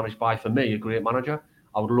side, managed by, for me, a great manager.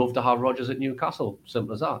 I would love to have Rodgers at Newcastle.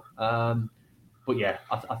 Simple as that. But yeah,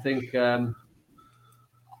 I think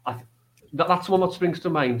that's one that springs to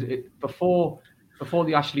mind. Before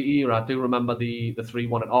the Ashley era, I do remember the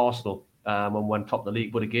 3-1 at Arsenal when we went top of the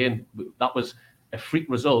league. But again, that was a freak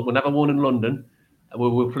result. We never won in London. We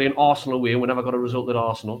were playing Arsenal away. We never got a result at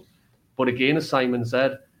Arsenal. But again, as Simon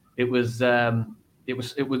said, It was that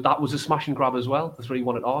was a smash and grab as well. The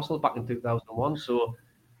 3-1 at Arsenal back in 2001. So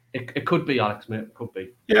it could be, Alex, mate. It could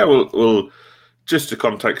be. Yeah, well, just to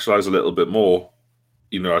contextualise a little bit more,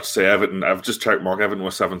 I'd say Everton. I've just checked. Mark, Everton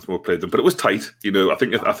was 7th when we played them, but it was tight. I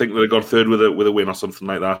think they got 3rd with a win or something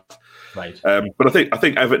like that. Right. But I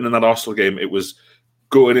think Everton in that Arsenal game, it was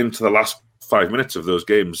going into the last 5 minutes of those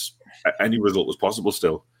games. Any result was possible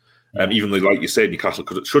still. Even though, like you said, Newcastle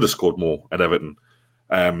should have scored more at Everton.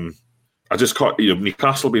 I just caught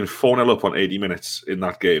Newcastle being 4-0 up on 80 minutes in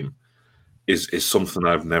that game is something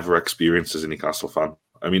I've never experienced as a Newcastle fan.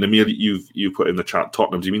 I mean, Emil, you put in the chat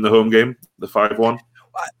Tottenham. Do you mean the home game, the 5-1?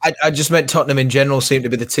 I just meant Tottenham in general seem to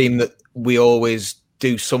be the team that we always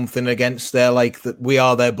do something against. They're like that. We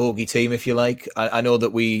are their bogey team, if you like. I know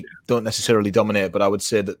that we don't necessarily dominate, but I would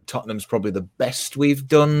say that Tottenham's probably the best we've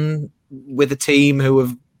done with a team who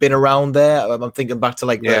have been around there. I'm thinking back to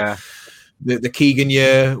the Keegan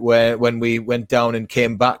year when we went down and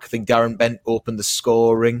came back. I think Darren Bent opened the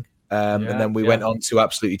scoring, and then we went on to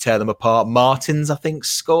absolutely tear them apart. Martins, I think,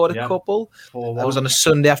 scored a couple. 4-1. That was on a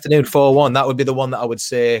Sunday afternoon, 4-1. That would be the one that I would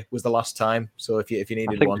say was the last time. So if you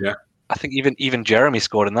needed one. Yeah. I think even Jeremy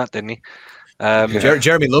scored in that, didn't he?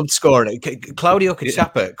 Jeremy loved scoring. Claudio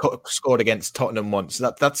Cachapa scored against Tottenham once.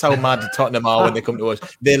 That's how mad Tottenham are when they come to us.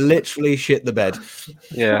 They literally shit the bed.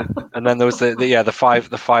 Yeah, and then there was the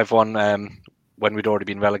 5-1 when we'd already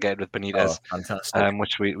been relegated with Benitez. Oh, fantastic.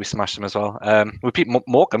 Which we smashed them as well. We beat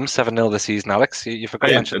Morecambe 7-0 this season, Alex. You forgot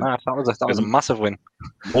to mention that. That was a massive win.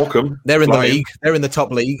 Morecambe. They're in the league. They're in the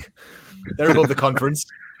top league. They're above the conference.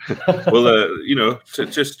 Well,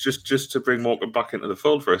 just to bring Morecambe back into the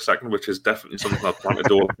fold for a second, which is definitely something I plan to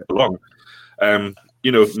do all along.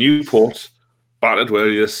 Newport battered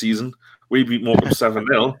earlier this season. We beat Morecambe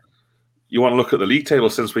 7-0. You want to look at the league table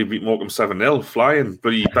since we beat Morecambe 7-0, flying,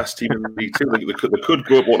 bloody best team in the league too. They could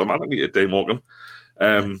go up automatically today, Morecambe.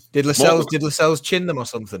 Did Lascelles chin them or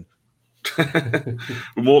something?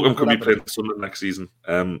 Morecambe could be playing Sunderland next season.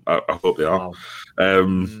 I hope they are.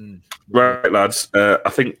 Wow. Right, lads. I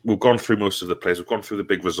think we've gone through most of the plays. We've gone through the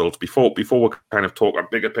big results. Before we kind of talk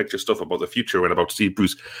bigger picture stuff about the future and about Steve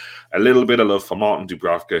Bruce, a little bit of love for Martin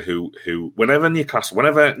Dubravka, who whenever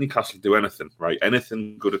Newcastle do anything, right,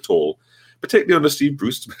 anything good at all, particularly under Steve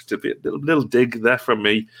Bruce, to be a little dig there from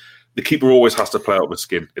me. The keeper always has to play out with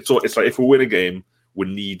skin. It's like if we win a game,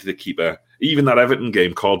 we need the keeper. Even that Everton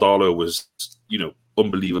game, Caldalo was,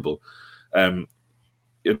 unbelievable.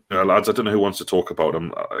 Lads, I don't know who wants to talk about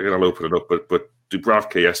him. I'll open it up, but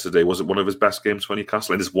Dubravka yesterday, was it one of his best games for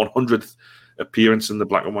Newcastle? And his 100th appearance in the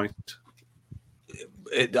black and white?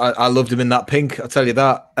 I loved him in that pink, I'll tell you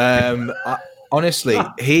that. Honestly,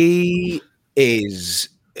 he is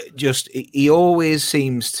he always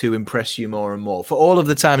seems to impress you more and more. For all of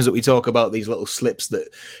the times that we talk about these little slips that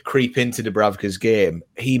creep into Dubravka's game,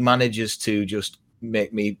 he manages to just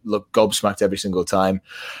make me look gobsmacked every single time.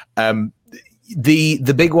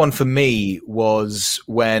 The big one for me was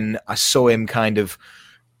when I saw him kind of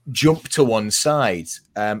jump to one side.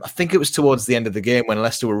 I think it was towards the end of the game when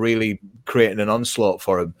Leicester were really creating an onslaught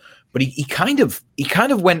for him. But he kind of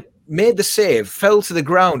went made the save, fell to the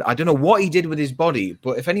ground. I don't know what he did with his body,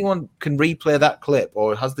 but if anyone can replay that clip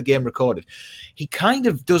or has the game recorded, he kind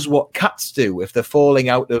of does what cats do if they're falling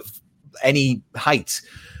out of any height,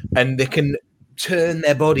 and they can turn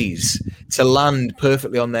their bodies to land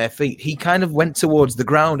perfectly on their feet. He kind of went towards the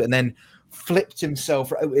ground and then flipped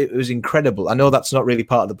himself. It was incredible. I know that's not really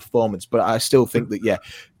part of the performance, but I still think that, yeah,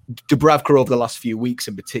 Dubravka over the last few weeks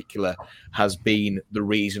in particular has been the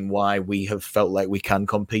reason why we have felt like we can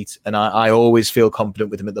compete. And I always feel confident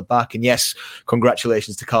with him at the back. And yes,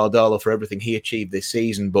 congratulations to Carl Darlow for everything he achieved this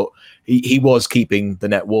season, but he was keeping the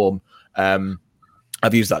net warm.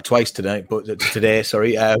 I've used that twice today, but it's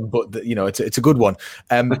a good one.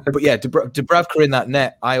 But yeah, Dubravka in that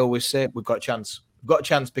net, I always say we've got a chance. We've got a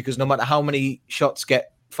chance because no matter how many shots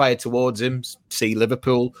get fired towards him, see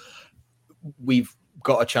Liverpool, we've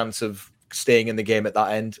got a chance of staying in the game at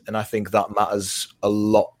that end, and I think that matters a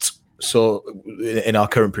lot. So, in our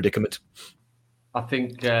current predicament, I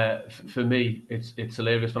think for me, it's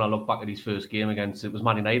hilarious when I look back at his first game against, it was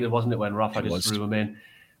Man United, wasn't it, when Rafa just threw him in,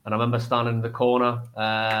 and I remember standing in the corner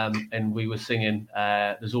and we were singing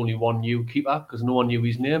 "There's only one new keeper" because no one knew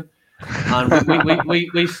his name, and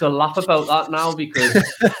we still laugh about that now because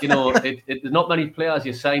there's not many players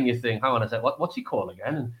you sign you think, hang on a sec, what's he called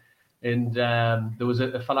again? And there was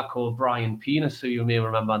a fella called Brian Penis, who you may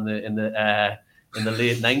remember in the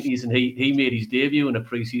late 90s, and he made his debut in a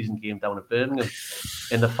pre-season game down at Birmingham.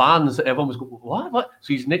 And the fans, everyone was going, what?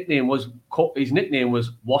 So his nickname was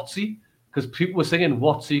Watsy, because people were singing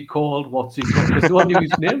 "What's he called?" because no one knew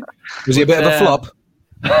his name. Was he a bit of a flop?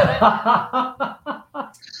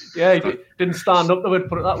 Yeah, he didn't stand up to it,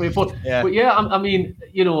 put it that way. But yeah, I mean,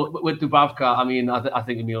 with Dubravka, I mean, I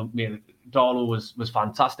think Darlow was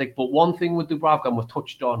fantastic. But one thing with Dubravka, and we've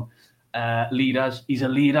touched on leaders, he's a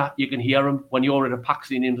leader. You can hear him when you're at a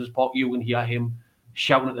Paxton Indoors Park. You can hear him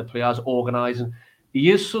shouting at the players, organising. He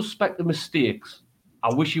is suspect of mistakes.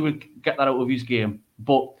 I wish he would get that out of his game.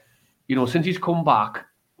 But since he's come back,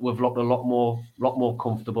 we've looked a lot more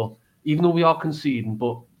comfortable. Even though we are conceding,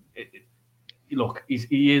 but look,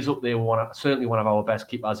 he is up there. Certainly one of our best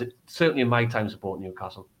keepers. Certainly in my time supporting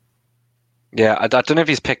Newcastle. Yeah, I don't know if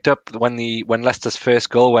he's picked up when Leicester's first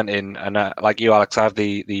goal went in, and like you, Alex, I have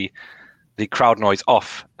the crowd noise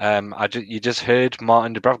off. You just heard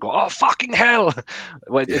Martin Dubravka go, "Oh fucking hell!"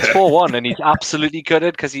 Well, it's 4-1, and he's absolutely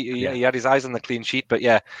gutted because he had his eyes on the clean sheet. But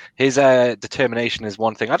yeah, his determination is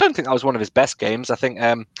one thing. I don't think that was one of his best games. I think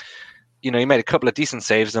he made a couple of decent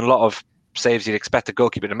saves and a lot of saves you'd expect a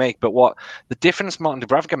goalkeeper to make. But what the difference Martin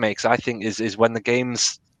Dubravka makes, I think, is when the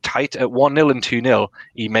game's tight at 1-0 and 2-0,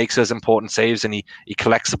 he makes those important saves and he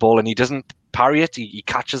collects the ball and he doesn't parry it. He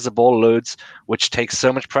catches the ball loads, which takes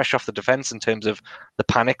so much pressure off the defense in terms of the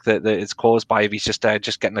panic that is caused by if he's just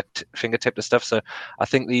getting a fingertip to stuff. So I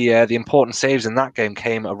think the important saves in that game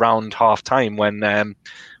came around half time when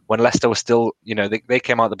Leicester was still, they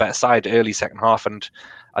came out the better side early second half, and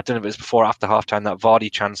I don't know if it was before or after half time, that Vardy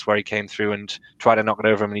chance where he came through and tried to knock it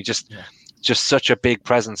over him, and he just such a big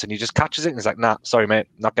presence, and he just catches it and he's like, nah, sorry mate,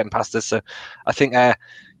 not getting past this. So I think at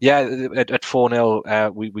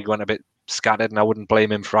 4-0 we went a bit scattered, and I wouldn't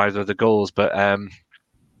blame him for either of the goals, but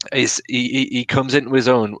he comes into his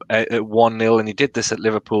own at 1-0, and he did this at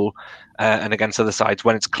Liverpool and against other sides.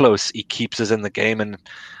 When it's close, he keeps us in the game, and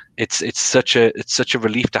it's such a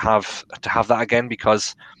relief to have that again,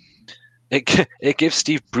 because it gives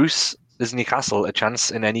Steve Bruce as Newcastle a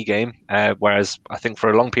chance in any game, whereas I think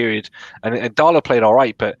for a long period, and Darlow played all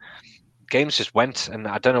right, but games just went, and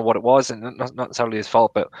I don't know what it was, and not necessarily his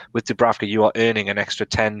fault, but with Dubravka, you are earning an extra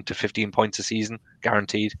 10 to 15 points a season,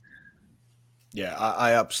 guaranteed. Yeah,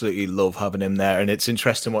 I absolutely love having him there. And it's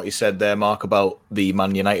interesting what you said there, Mark, about the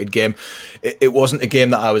Man United game. It wasn't a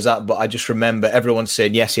game that I was at, but I just remember everyone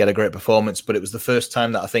saying, yes, he had a great performance, but it was the first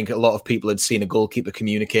time that I think a lot of people had seen a goalkeeper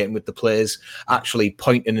communicating with the players, actually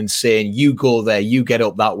pointing and saying, you go there, you get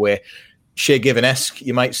up that way. Shea Given-esque,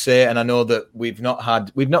 you might say. And I know that we've not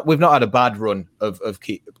had a bad run of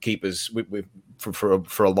keepers.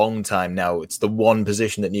 For a long time now. It's the one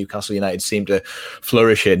position that Newcastle United seem to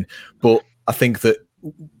flourish in. But I think that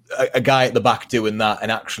a guy at the back doing that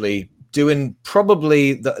and actually doing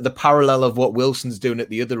probably the parallel of what Wilson's doing at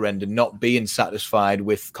the other end, and not being satisfied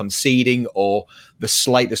with conceding or the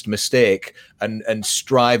slightest mistake, and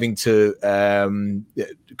striving to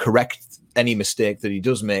correct any mistake that he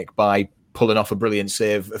does make by pulling off a brilliant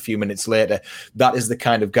save a few minutes later. That is the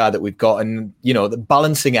kind of guy that we've got. And, the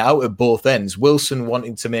balancing it out at both ends. Wilson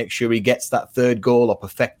wanting to make sure he gets that third goal or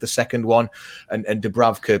perfect the second one, and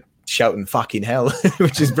Dubravka shouting fucking hell,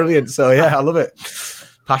 which is brilliant. So, yeah, I love it.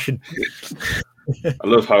 Passion. I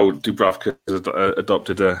love how Dubravka has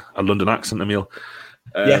adopted a London accent, Emil.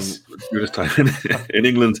 Yes. During his time in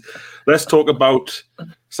England. Let's talk about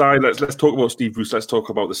let's talk about Steve Bruce. Let's talk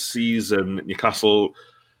about the season at Newcastle.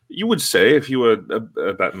 You would say, if you were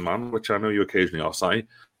a betting man, which I know you occasionally are, Si,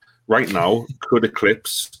 right now could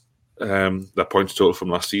eclipse that points total from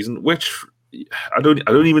last season, which I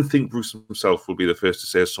don't even think Bruce himself will be the first to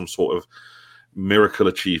say is some sort of miracle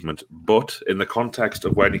achievement. But in the context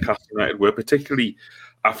of where Newcastle United were, particularly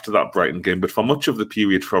after that Brighton game, but for much of the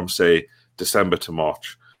period from, say, December to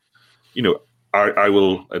March, I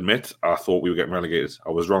will admit I thought we were getting relegated. I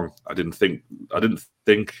was wrong. I didn't think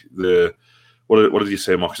the what did you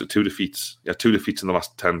say, Mark? Is it 2 defeats? Yeah, 2 defeats in the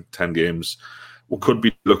last 10 games. We could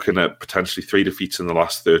be looking at potentially 3 defeats in the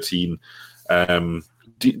last 13.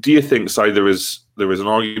 Do you think, Si, there is an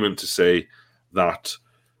argument to say that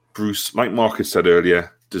Bruce, like Mark had said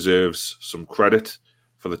earlier, deserves some credit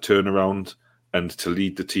for the turnaround and to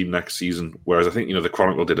lead the team next season? Whereas I think, the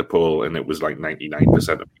Chronicle did a poll and it was like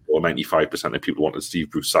 99% of people or 95% of people wanted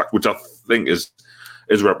Steve Bruce sacked, which I think is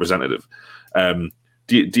representative.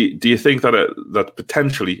 Do you think that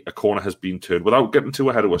potentially a corner has been turned, without getting too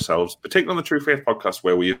ahead of ourselves, particularly on the True Faith podcast,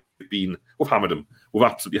 where we've hammered him, we've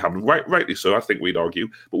absolutely hammered him, rightly so, I think we'd argue,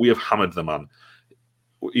 but we have hammered the man.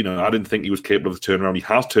 I didn't think he was capable of the turnaround. He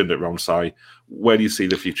has turned it around, Si. Where do you see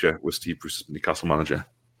the future with Steve Bruce as Newcastle manager?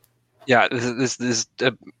 Yeah, there's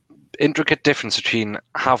an intricate difference between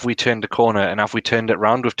have we turned a corner and have we turned it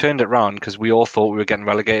round. We've turned it round because we all thought we were getting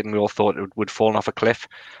relegated and we all thought it would fall off a cliff.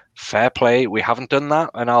 Fair play, we haven't done that,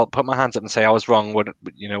 and I'll put my hands up and say I was wrong.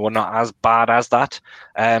 We're not as bad as that.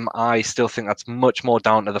 I still think that's much more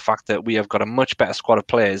down to the fact that we have got a much better squad of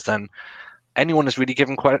players than anyone has really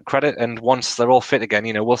given credit. And once they're all fit again,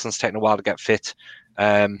 Wilson's taken a while to get fit.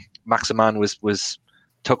 Maximan was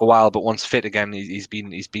took a while, but once fit again, he's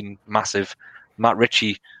been massive. Matt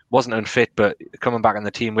Ritchie wasn't unfit, but coming back in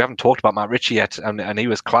the team, we haven't talked about Matt Ritchie yet, and he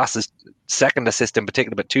was class as second assist in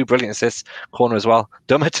particular, but 2 brilliant assists, corner as well.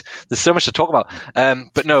 Damn it, there's so much to talk about.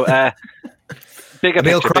 But no, bigger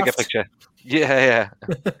picture. Yeah.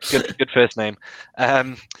 Good first name.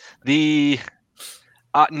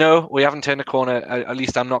 No, we haven't turned a corner. At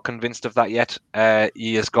least I'm not convinced of that yet.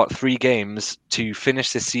 He has got 3 games to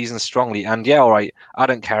finish this season strongly. And yeah, all right, I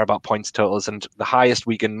don't care about points totals. And the highest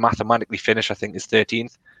we can mathematically finish, I think, is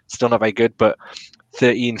 13th. Still not very good, but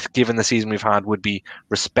 13th, given the season we've had, would be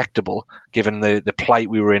respectable, given the plight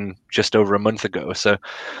we were in just over a month ago. So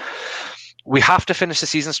we have to finish the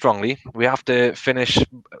season strongly. We have to finish.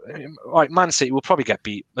 All right, Man City will probably get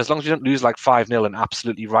beat as long as we don't lose like 5-0 and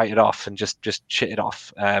absolutely write it off and just shit it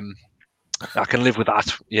off. I can live with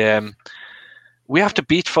that. Yeah, we have to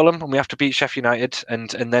beat Fulham and we have to beat Sheffield United and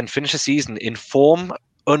then finish the season in form,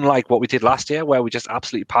 unlike what we did last year, where we just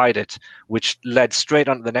absolutely pied it, which led straight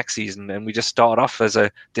onto the next season, and we just started off as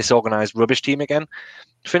a disorganised rubbish team again.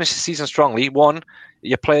 Finish the season strongly. One,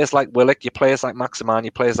 your players like Willock, your players like Maximan,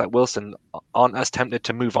 your players like Wilson aren't as tempted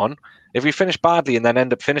to move on. If we finish badly and then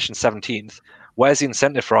end up finishing 17th, where's the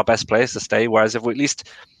incentive for our best players to stay? Whereas if we at least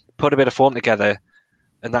put a bit of form together,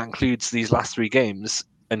 and that includes these last 3 games,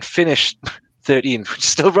 and finish 13th, which is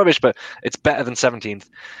still rubbish, but it's better than 17th,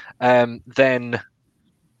 then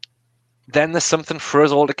there's something for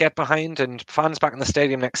us all to get behind. And fans back in the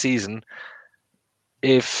stadium next season,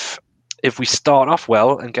 if we start off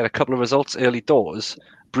well and get a couple of results early doors,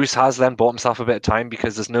 Bruce has then bought himself a bit of time,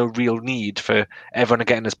 because there's no real need for everyone to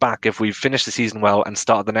get in his back if we finish the season well and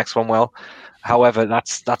start the next one well. However,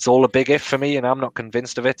 that's all a big if for me, and I'm not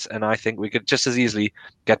convinced of it. And I think we could just as easily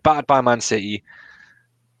get battered by Man City,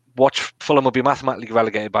 watch Fulham will be mathematically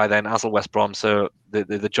relegated by then, as will West Brom, so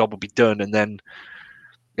the job will be done. And then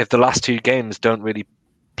if the last 2 games don't really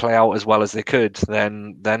play out as well as they could,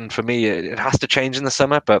 then for me it has to change in the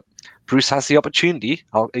summer. But Bruce has the opportunity.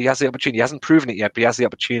 He hasn't proven it yet, but he has the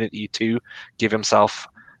opportunity to give himself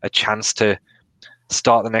a chance to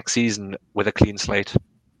start the next season with a clean slate.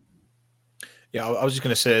 Yeah, I was just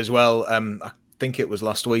going to say as well, I think it was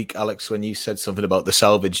last week, Alex, when you said something about the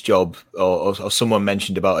salvage job, or someone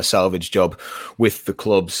mentioned about a salvage job with the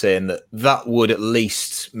club, saying that would at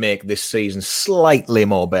least make this season slightly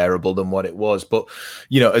more bearable than what it was. But,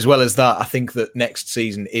 as well as that, I think that next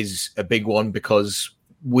season is a big one, because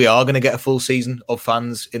we are going to get a full season of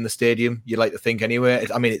fans in the stadium. You'd like to think anyway.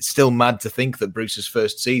 I mean, it's still mad to think that Bruce's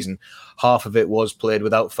first season, half of it was played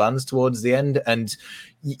without fans towards the end. And,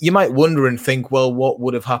 you might wonder and think, well, what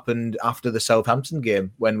would have happened after the Southampton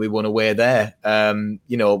game when we won away there?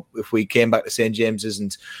 If we came back to St James's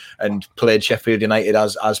and played Sheffield United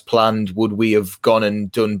as planned, would we have gone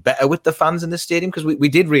and done better with the fans in the stadium? Because we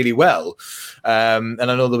did really well. And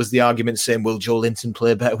I know there was the argument saying, will Joe Linton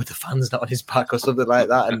play better with the fans not on his back or something like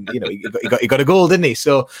that? And, he got a goal, didn't he?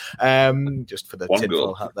 So just for the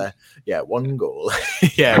tinfoil hat there. Yeah, one goal.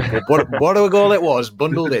 Yeah, what a goal it was,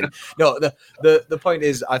 bundled in. No, the point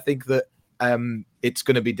is, I think that it's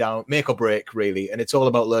going to be down, make or break, really. And it's all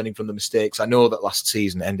about learning from the mistakes. I know that last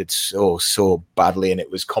season ended so badly, and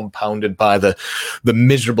it was compounded by the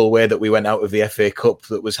miserable way that we went out of the FA Cup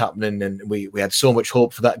that was happening. And we had so much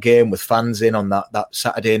hope for that game with fans in on that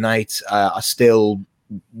Saturday night. I still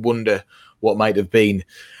wonder what might have been.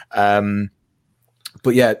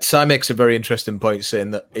 But yeah, Si makes a very interesting point,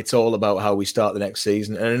 saying that it's all about how we start the next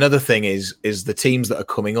season. And another thing is the teams that are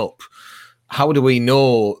coming up. How do we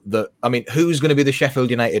know that? I mean, who's going to be the Sheffield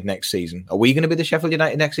United next season? Are we going to be the Sheffield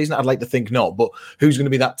United next season? I'd like to think not, but who's going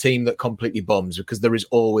to be that team that completely bombs? Because there is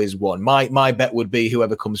always one. My bet would be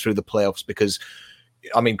whoever comes through the playoffs, because,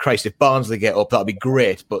 I mean, Christ, if Barnsley get up, that'd be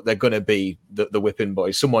great, but they're going to be the whipping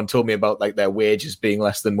boys. Someone told me about like their wages being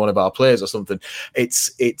less than one of our players or something.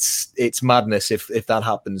 It's madness if that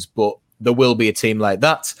happens, but there will be a team like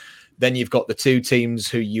that. Then you've got the two teams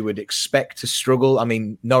who you would expect to struggle. I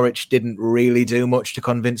mean, Norwich didn't really do much to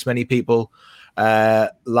convince many people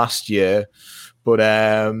last year. But,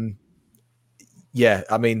 I mean,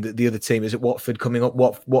 the other team, is it Watford coming up?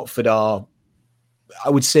 Watford are, I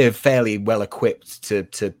would say, fairly well equipped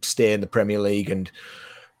to stay in the Premier League.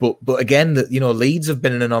 But again, Leeds have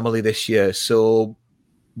been an anomaly this year. So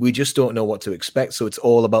we just don't know what to expect. So it's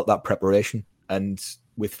all about that preparation. And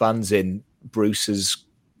with fans in,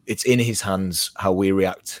 it's in his hands how we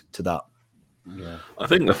react to that. Yeah, I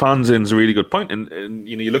think the fans in is a really good point. And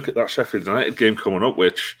you look at that Sheffield United game coming up,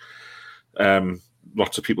 which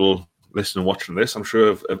lots of people listening and watching this, I'm sure,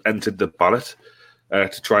 have entered the ballot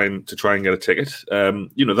to try and get a ticket.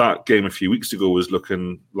 That game a few weeks ago was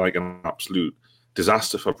looking like an absolute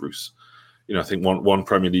disaster for Bruce. I think one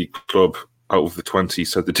Premier League club out of the 20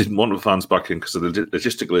 said they didn't want the fans back in because of the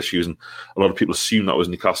logistical issues, and a lot of people assumed that was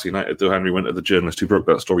Newcastle United, though Henry Winter, the journalist who broke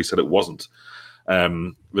that story, said it wasn't.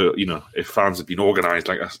 If fans had been organised,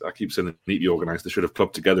 like I keep saying, neatly organised, they should have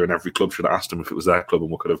clubbed together, and every club should have asked them if it was their club,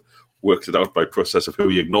 and we could have worked it out by process of who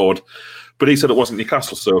he ignored. But he said it wasn't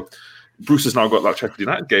Newcastle, so Bruce has now got that Sheffield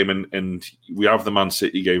United game, and we have the Man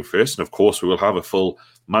City game first, and of course we will have a full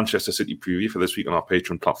Manchester City preview for this week on our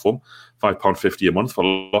Patreon platform, £5.50 a month for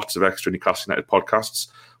lots of extra Newcastle United podcasts.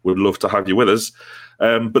 We'd love to have you with us.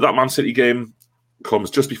 But that Man City game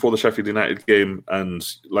comes just before the Sheffield United game, and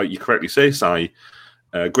like you correctly say, Si,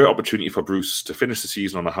 a great opportunity for Bruce to finish the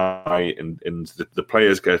season on a high, and the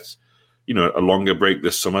players get a longer break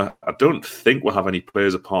this summer. I don't think we'll have any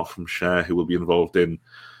players apart from Cher who will be involved in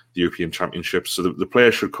the European Championships, so the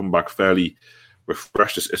players should come back fairly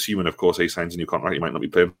refreshed, assuming, of course, he signs a new contract. He might not be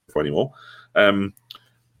playing for anymore.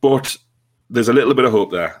 But there's a little bit of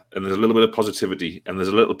hope there, and there's a little bit of positivity, and there's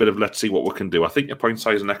a little bit of let's see what we can do. I think your point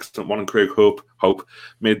size is an excellent one, and Craig Hope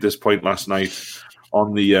made this point last night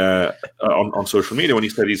on the on social media when he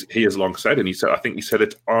said he has long said, and I think he said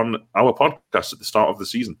it on our podcast at the start of the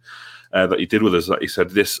season that he did with us, that he said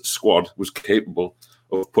this squad was capable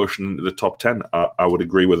of pushing into the top 10. I would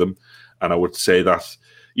agree with him, and I would say that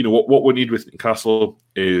what we need with Newcastle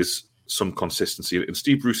is some consistency. And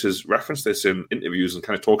Steve Bruce has referenced this in interviews and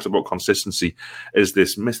kind of talks about consistency as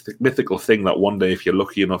this mythical thing that one day, if you're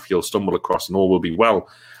lucky enough, you'll stumble across and all will be well.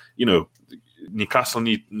 Newcastle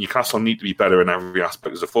need to be better in every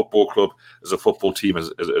aspect, as a football club, as a football team, as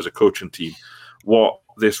a coaching team. What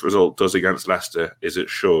this result does against Leicester is it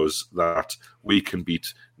shows that we can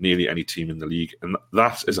beat nearly any team in the league, and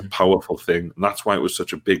that is a powerful thing, and that's why it was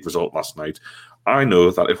such a big result last night. I know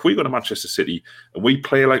that if we go to Manchester City and we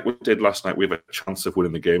play like we did last night, we have a chance of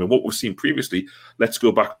winning the game. And what we've seen previously, let's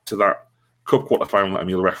go back to that Cup quarter-final that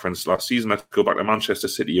Emil referenced last season. Let's go back to Manchester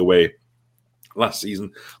City away last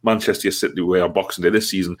season, Manchester City away on Boxing Day this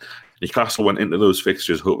season. Newcastle went into those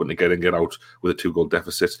fixtures hoping to get in, get out with a 2-goal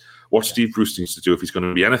deficit. What Steve Bruce needs to do, if he's going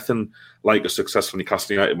to be anything like a successful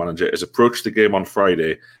Newcastle United manager, is approach the game on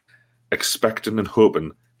Friday expecting and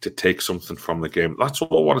hoping to take something from the game. That's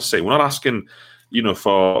all I want to say. We're not asking,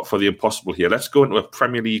 for the impossible here. Let's go into a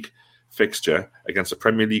Premier League fixture against a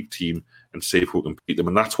Premier League team and see if we can beat them.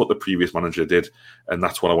 And that's what the previous manager did, and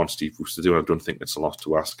that's what I want Steve Bruce to do. And I don't think it's a lot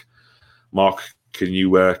to ask. Mark, can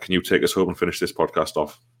you take us home and finish this podcast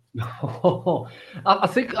off? I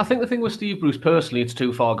think the thing with Steve Bruce personally, it's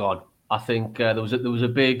too far gone. I think there was a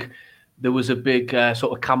big there was a big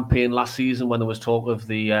sort of campaign last season when there was talk of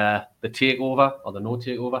the takeover or the no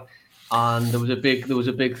takeover, and there was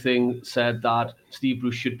a big thing said that Steve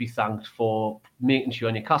Bruce should be thanked for making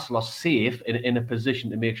sure Newcastle are safe in a position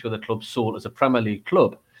to make sure the club's sold as a Premier League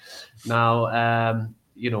club. Now,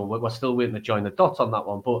 we're still waiting to join the dots on that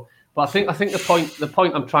one, but I think the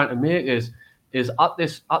point I'm trying to make is at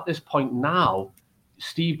this point now,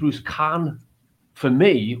 Steve Bruce can, for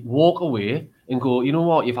me, walk away and go, you know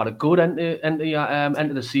what, you've had a good end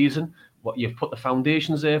of the season. What you've put the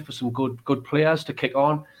foundations there for some good players to kick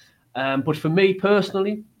on. But for me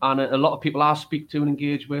personally, and a lot of people I speak to and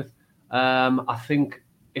engage with, I think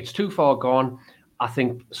it's too far gone. I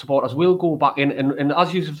think supporters will go back in, and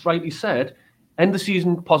as you've rightly said, end the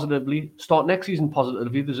season positively, start next season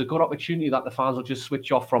positively. There's a good opportunity that the fans will just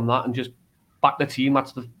switch off from that and just back the team.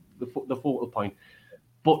 That's the focal point.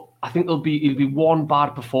 But I think it'll be one bad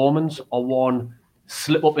performance or one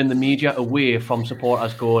slip up in the media away from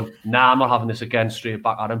supporters going, nah, I'm not having this again, straight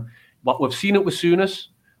back at him. But we've seen it with Souness.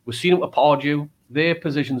 We've seen it with Pardew. Their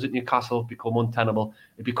positions at Newcastle become untenable.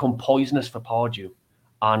 They become poisonous for Pardew.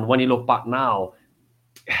 And when you look back now,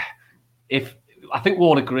 I think we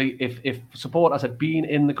all agree, if supporters had been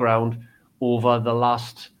in the ground over the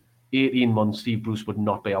last 18 months, Steve Bruce would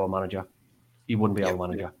not be our manager. He wouldn't be our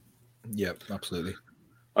manager. Yeah, absolutely.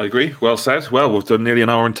 I agree. Well said. Well, we've done nearly an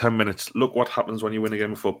hour and 10 minutes. Look what happens when you win a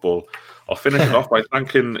game of football. I'll finish it off by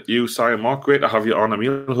thanking you, Si and Mark. Great to have you on,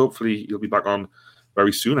 Emil. Hopefully you'll be back on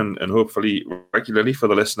very soon and hopefully regularly for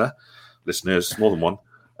the listeners, more than one.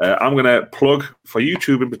 I'm going to plug for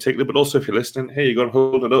YouTube in particular, but also if you're listening, here you go,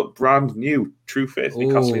 hold it up. Brand new True Faith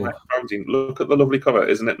Newcastle United branding. Look at the lovely cover.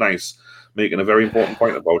 Isn't it nice? Making a very important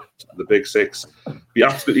point about the Big Six. Be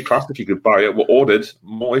absolutely class if you could buy it. We're ordered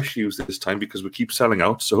more issues this time because we keep selling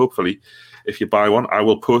out. So hopefully, if you buy one, I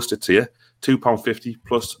will post it to you. £2.50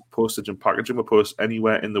 plus postage and packaging. We'll post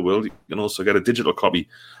anywhere in the world. You can also get a digital copy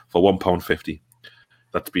for £1.50.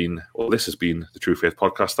 This has been the True Faith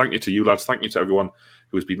Podcast. Thank you to you, lads. Thank you to everyone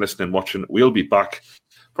who has been listening, watching. We'll be back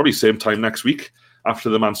probably same time next week after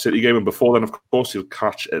the Man City game. And before then, of course, you'll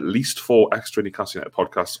catch at least 4 extra Newcastle United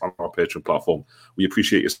podcasts on our Patreon platform. We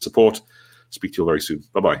appreciate your support. Speak to you all very soon.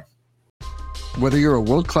 Bye-bye. Whether you're a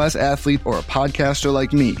world-class athlete or a podcaster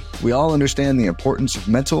like me, we all understand the importance of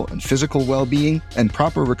mental and physical well-being and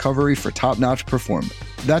proper recovery for top-notch performance.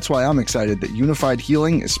 That's why I'm excited that Unified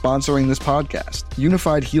Healing is sponsoring this podcast.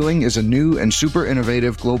 Unified Healing is a new and super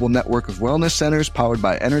innovative global network of wellness centers powered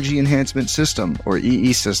by Energy Enhancement System, or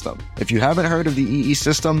EE System. If you haven't heard of the EE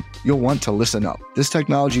System, you'll want to listen up. This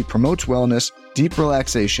technology promotes wellness, deep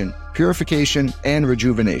relaxation, purification, and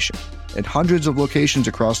rejuvenation. In hundreds of locations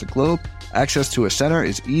across the globe, access to a center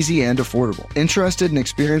is easy and affordable. Interested in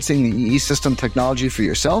experiencing the EE System technology for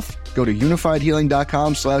yourself? Go to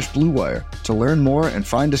unifiedhealing.com/bluewire to learn more and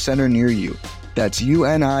find a center near you. That's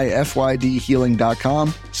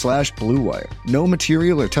unifydhealing.com/bluewire. No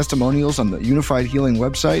material or testimonials on the Unified Healing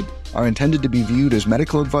website are intended to be viewed as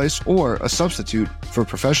medical advice or a substitute for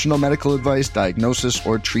professional medical advice, diagnosis,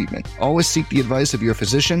 or treatment. Always seek the advice of your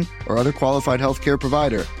physician or other qualified healthcare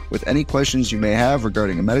provider with any questions you may have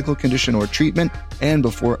regarding a medical condition or treatment and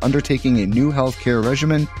before undertaking a new healthcare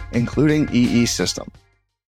regimen, including EE System.